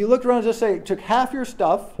 If you looked around and just say, took half your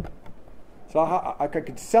stuff, so I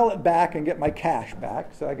could sell it back and get my cash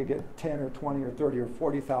back, so I could get 10 or 20 or 30 or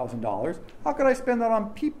 $40,000. How could I spend that on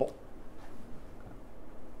people?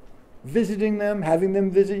 Visiting them, having them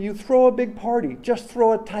visit you, throw a big party. Just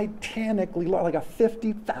throw a titanically large, like a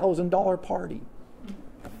 $50,000 party.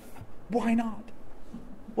 Why not?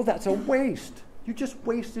 Well, that's a waste. You just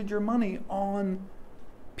wasted your money on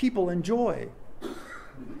people and joy.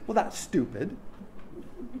 Well, that's stupid.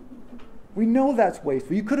 We know that's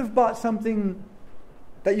wasteful. You could have bought something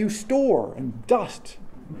that you store and dust,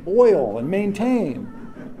 oil, and maintain.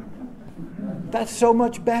 That's so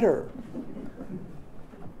much better.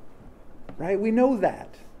 Right? We know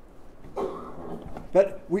that.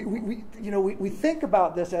 But we think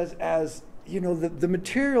about this as the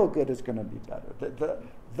material good is going to be better.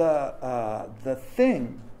 The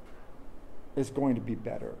thing is going to be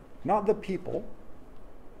better, not the people.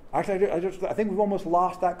 Actually, I think we've almost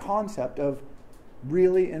lost that concept of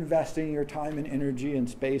really investing your time and energy and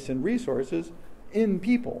space and resources in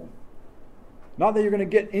people. Not that you're going to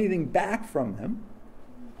get anything back from them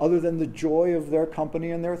other than the joy of their company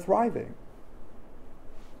and their thriving.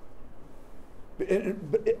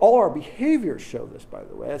 But all our behaviors show this, by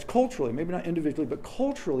the way, as culturally, maybe not individually, but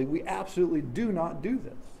culturally, we absolutely do not do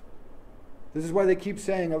this. This is why they keep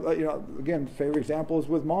saying, again, favorite example is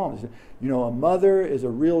with moms. A mother is a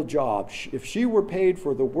real job. If she were paid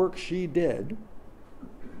for the work she did,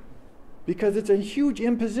 because it's a huge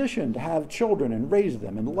imposition to have children and raise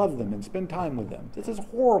them and love them and spend time with them. This is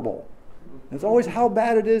horrible. It's always how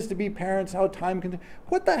bad it is to be parents, how time can...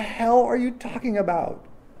 What the hell are you talking about?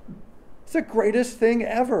 It's the greatest thing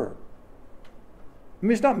ever. I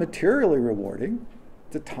mean, it's not materially rewarding.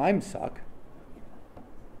 It's a time suck.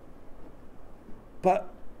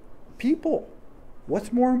 But people,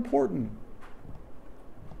 what's more important?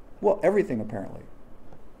 Well, everything apparently.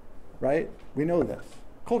 Right? We know this.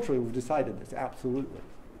 Culturally, we've decided this, absolutely.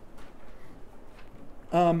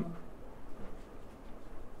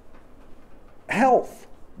 Health,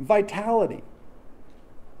 vitality.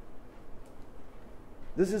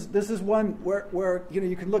 This is one where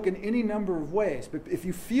you can look in any number of ways. But if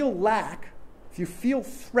you feel lack, if you feel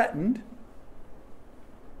threatened,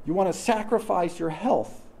 you want to sacrifice your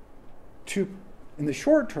health to, in the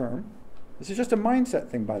short term, this is just a mindset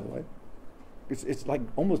thing, by the way. It's like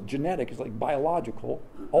almost genetic, it's like biological.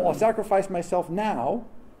 I'll sacrifice myself now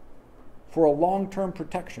for a long-term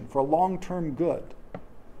protection, for a long-term good.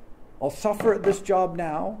 I'll suffer at this job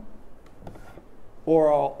now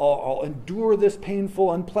or I'll endure this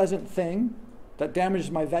painful, unpleasant thing that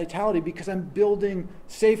damages my vitality because I'm building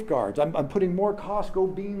safeguards. I'm putting more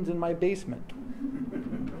Costco beans in my basement.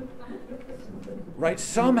 Right?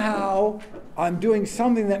 Somehow I'm doing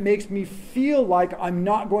something that makes me feel like I'm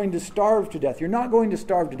not going to starve to death. You're not going to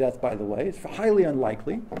starve to death, by the way. It's highly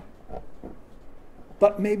unlikely.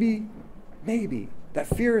 But maybe that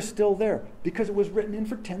fear is still there because it was written in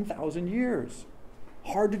for 10,000 years.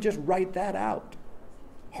 Hard to just write that out.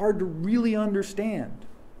 Hard to really understand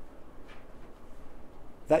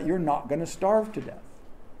that you're not going to starve to death.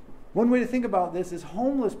 One way to think about this is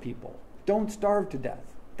homeless people don't starve to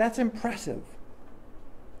death. That's impressive.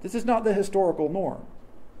 This is not the historical norm.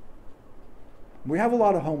 We have a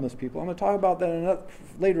lot of homeless people. I'm going to talk about that in a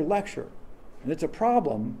later lecture. And it's a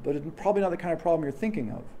problem, but it's probably not the kind of problem you're thinking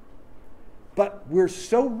of. But we're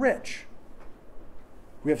so rich,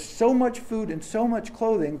 we have so much food and so much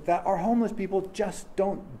clothing that our homeless people just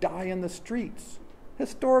don't die in the streets.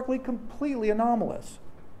 Historically, completely anomalous.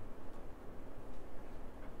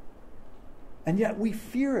 And yet we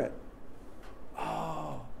fear it.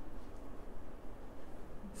 Oh.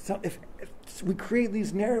 So if we create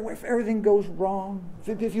these narratives, if everything goes wrong,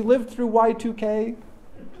 if you lived through Y2K,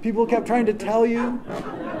 people kept trying to tell you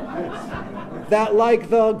that like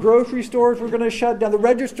the grocery stores were going to shut down, the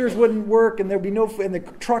registers wouldn't work, and there'd be no, and the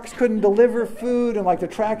trucks couldn't deliver food, and like the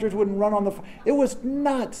tractors wouldn't run on the. It was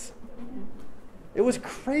nuts. It was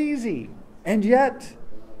crazy, and yet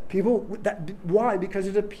people. Why? Because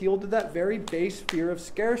it appealed to that very base fear of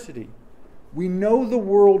scarcity. We know the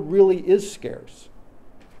world really is scarce,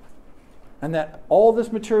 and that all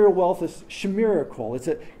this material wealth is chimerical. It's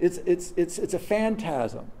a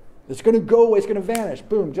phantasm. It's going to go away. It's going to vanish.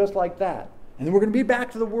 Boom, just like that. And then we're going to be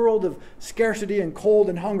back to the world of scarcity and cold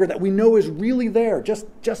and hunger that we know is really there, just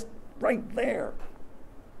right there.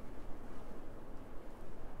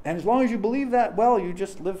 And as long as you believe that, well, you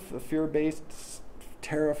just live a fear-based,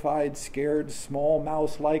 terrified, scared, small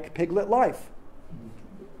mouse-like piglet life.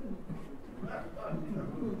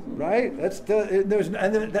 Right?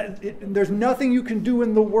 There's nothing you can do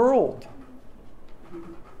in the world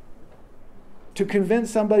to convince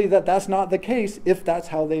somebody that that's not the case if that's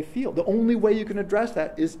how they feel. The only way you can address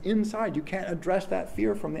that is inside. You can't address that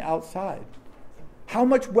fear from the outside. How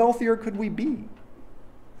much wealthier could we be?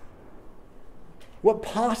 What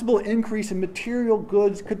possible increase in material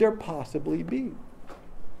goods could there possibly be?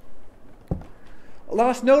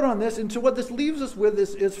 Last note on this, and so what this leaves us with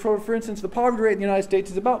is for instance, the poverty rate in the United States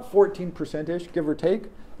is about 14%-ish, give or take.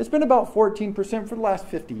 It's been about 14% for the last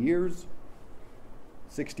 50 years,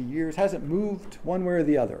 60 years, hasn't moved one way or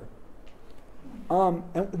the other.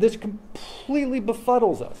 And this completely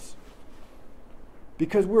befuddles us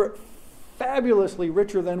because we're fabulously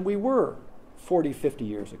richer than we were 40, 50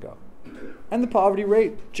 years ago. And the poverty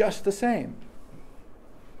rate, just the same.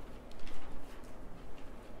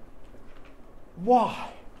 Why?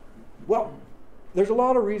 Well, there's a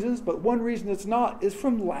lot of reasons, but one reason it's not is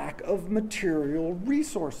from lack of material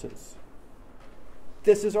resources.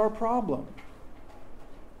 This is our problem.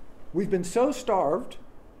 We've been so starved,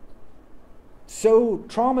 so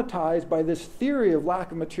traumatized by this theory of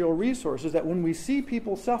lack of material resources that when we see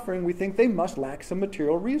people suffering, we think they must lack some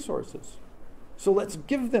material resources. So let's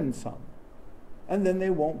give them some, and then they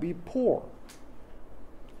won't be poor.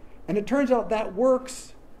 And it turns out that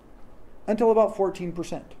works until about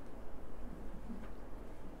 14%.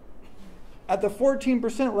 At the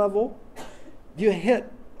 14% level, you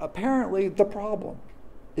hit, apparently, the problem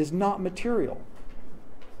is not material.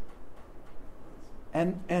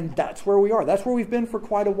 And that's where we are. That's where we've been for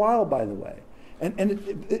quite a while, by the way.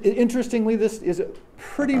 And interestingly, this is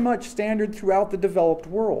pretty much standard throughout the developed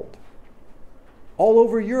world. All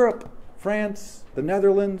over Europe, France, the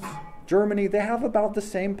Netherlands, Germany, they have about the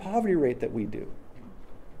same poverty rate that we do.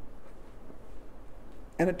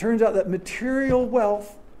 And it turns out that material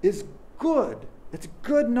wealth is good. It's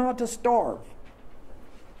good not to starve.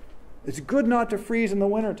 It's good not to freeze in the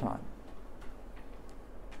wintertime.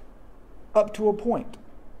 Up to a point.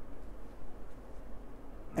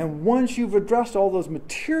 And once you've addressed all those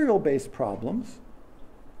material-based problems,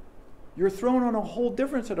 you're thrown on a whole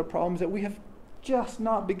different set of problems that we have just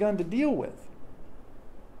not begun to deal with.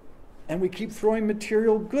 And we keep throwing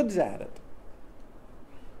material goods at it.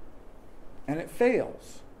 And it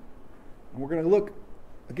fails. And we're going to look,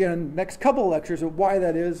 again, next couple of lectures at why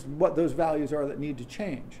that is, what those values are that need to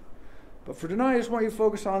change. But for tonight, I just want you to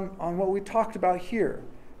focus on what we talked about here.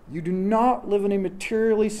 You do not live in a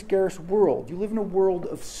materially scarce world. You live in a world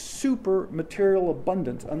of super material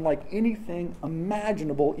abundance, unlike anything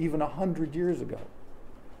imaginable even 100 years ago.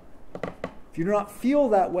 If you do not feel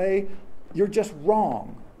that way, you're just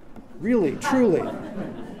wrong. Really, truly.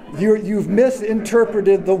 You've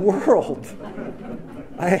misinterpreted the world.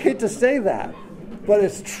 I hate to say that, but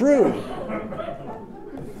it's true.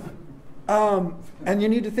 And you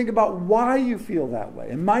need to think about why you feel that way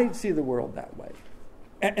and might see the world that way.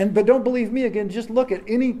 But don't believe me, again, just look at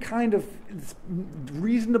any kind of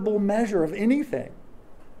reasonable measure of anything.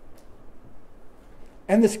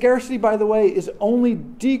 And the scarcity, by the way, is only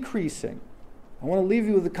decreasing. I want to leave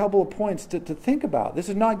you with a couple of points to think about. This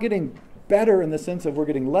is not getting better in the sense of we're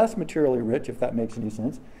getting less materially rich, if that makes any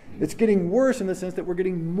sense. It's getting worse in the sense that we're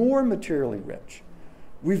getting more materially rich.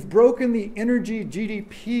 We've broken the energy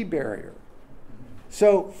GDP barrier.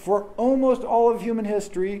 So for almost all of human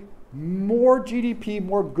history, more GDP,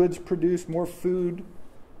 more goods produced, more food,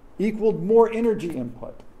 equaled more energy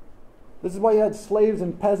input. This is why you had slaves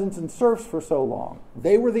and peasants and serfs for so long.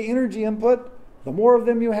 They were the energy input. The more of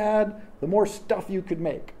them you had, the more stuff you could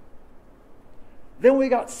make. Then we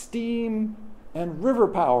got steam and river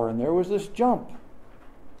power, and there was this jump.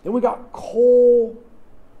 Then we got coal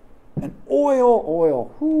and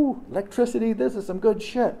oil, electricity, this is some good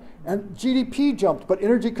shit. And GDP jumped, but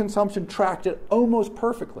energy consumption tracked it almost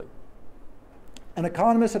perfectly. And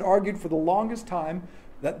economists had argued for the longest time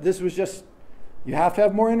that this was just, you have to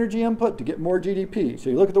have more energy input to get more GDP. So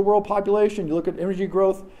you look at the world population, you look at energy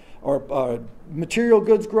growth, or material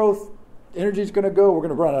goods growth, energy's going to go, we're going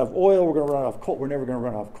to run out of oil, we're going to run out of coal. We're never going to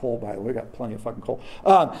run out of coal, by the way, we got plenty of fucking coal.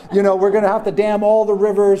 We're going to have to dam all the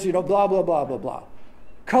rivers, blah, blah, blah, blah, blah.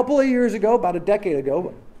 A couple of years ago, about a decade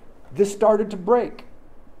ago, this started to break.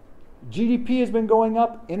 GDP has been going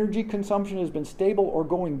up, energy consumption has been stable or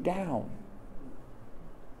going down.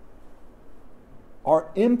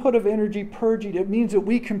 Our input of energy per GDP, it means that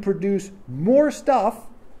we can produce more stuff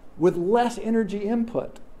with less energy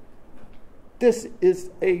input. This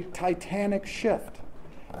is a titanic shift.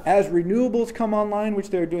 As renewables come online,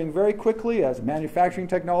 which they're doing very quickly, as manufacturing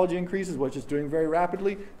technology increases, which it's doing very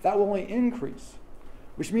rapidly, that will only increase.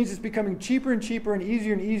 Which means it's becoming cheaper and cheaper and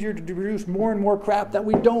easier to produce more and more crap that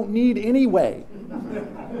we don't need anyway.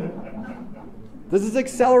 This is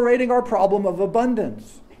accelerating our problem of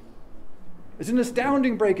abundance. It's an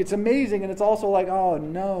astounding break. It's amazing, and it's also like, oh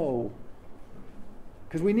no.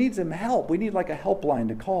 Because we need some help. We need like a helpline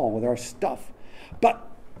to call with our stuff. But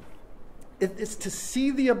it's to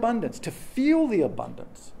see the abundance, to feel the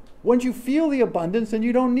abundance. Once you feel the abundance, then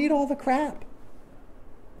you don't need all the crap.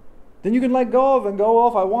 Then you can let go of and go, well,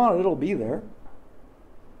 if I want it, it'll be there.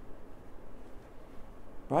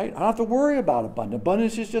 Right? I don't have to worry about abundance.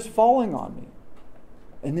 Abundance is just falling on me.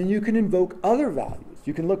 And then you can invoke other values.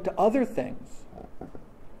 You can look to other things.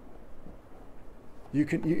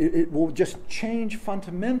 It will just change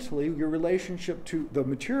fundamentally your relationship to the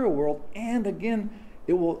material world, and again,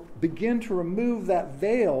 it will begin to remove that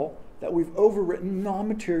veil that we've overwritten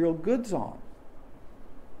non-material goods on.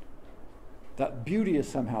 That beauty is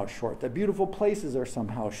somehow short, that beautiful places are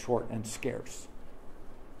somehow short and scarce,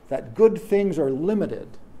 that good things are limited,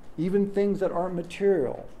 even things that aren't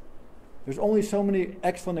material. There's only so many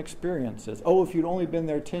excellent experiences. Oh, if you'd only been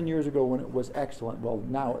there 10 years ago when it was excellent, well,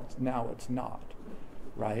 now it's not.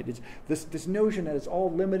 Right? It's this notion that it's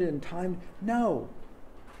all limited in time. No.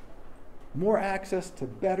 More access to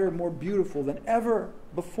better, more beautiful than ever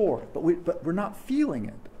before. But we're not feeling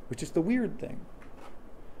it, which is the weird thing.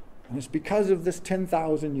 And it's because of this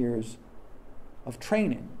 10,000 years of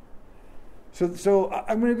training. So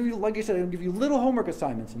I'm going to give you, like I said, I'm going to give you little homework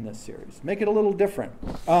assignments in this series. Make it a little different.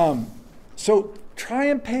 So try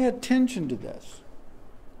and pay attention to this.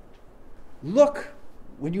 Look.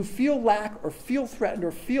 When you feel lack or feel threatened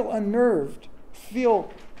or feel unnerved,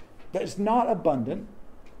 feel that it's not abundant,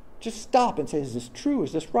 just stop and say, is this true?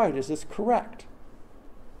 Is this right? Is this correct?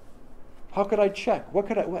 How could I check?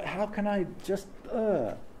 How can I just,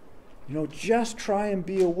 just try and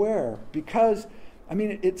be aware? Because,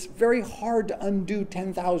 it's very hard to undo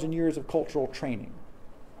 10,000 years of cultural training,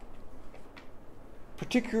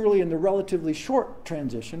 particularly in the relatively short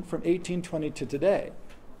transition from 1820 to today.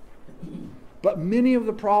 But many of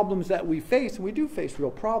the problems that we face, and we do face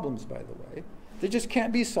real problems, by the way, they just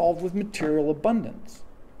can't be solved with material abundance.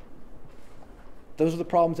 Those are the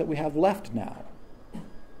problems that we have left now.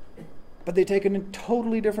 But they take a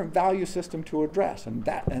totally different value system to address, and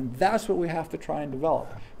that's what we have to try and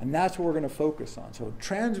develop. And that's what we're going to focus on. So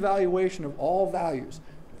transvaluation of all values,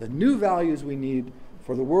 the new values we need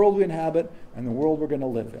for the world we inhabit and the world we're going to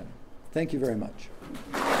live in. Thank you very much.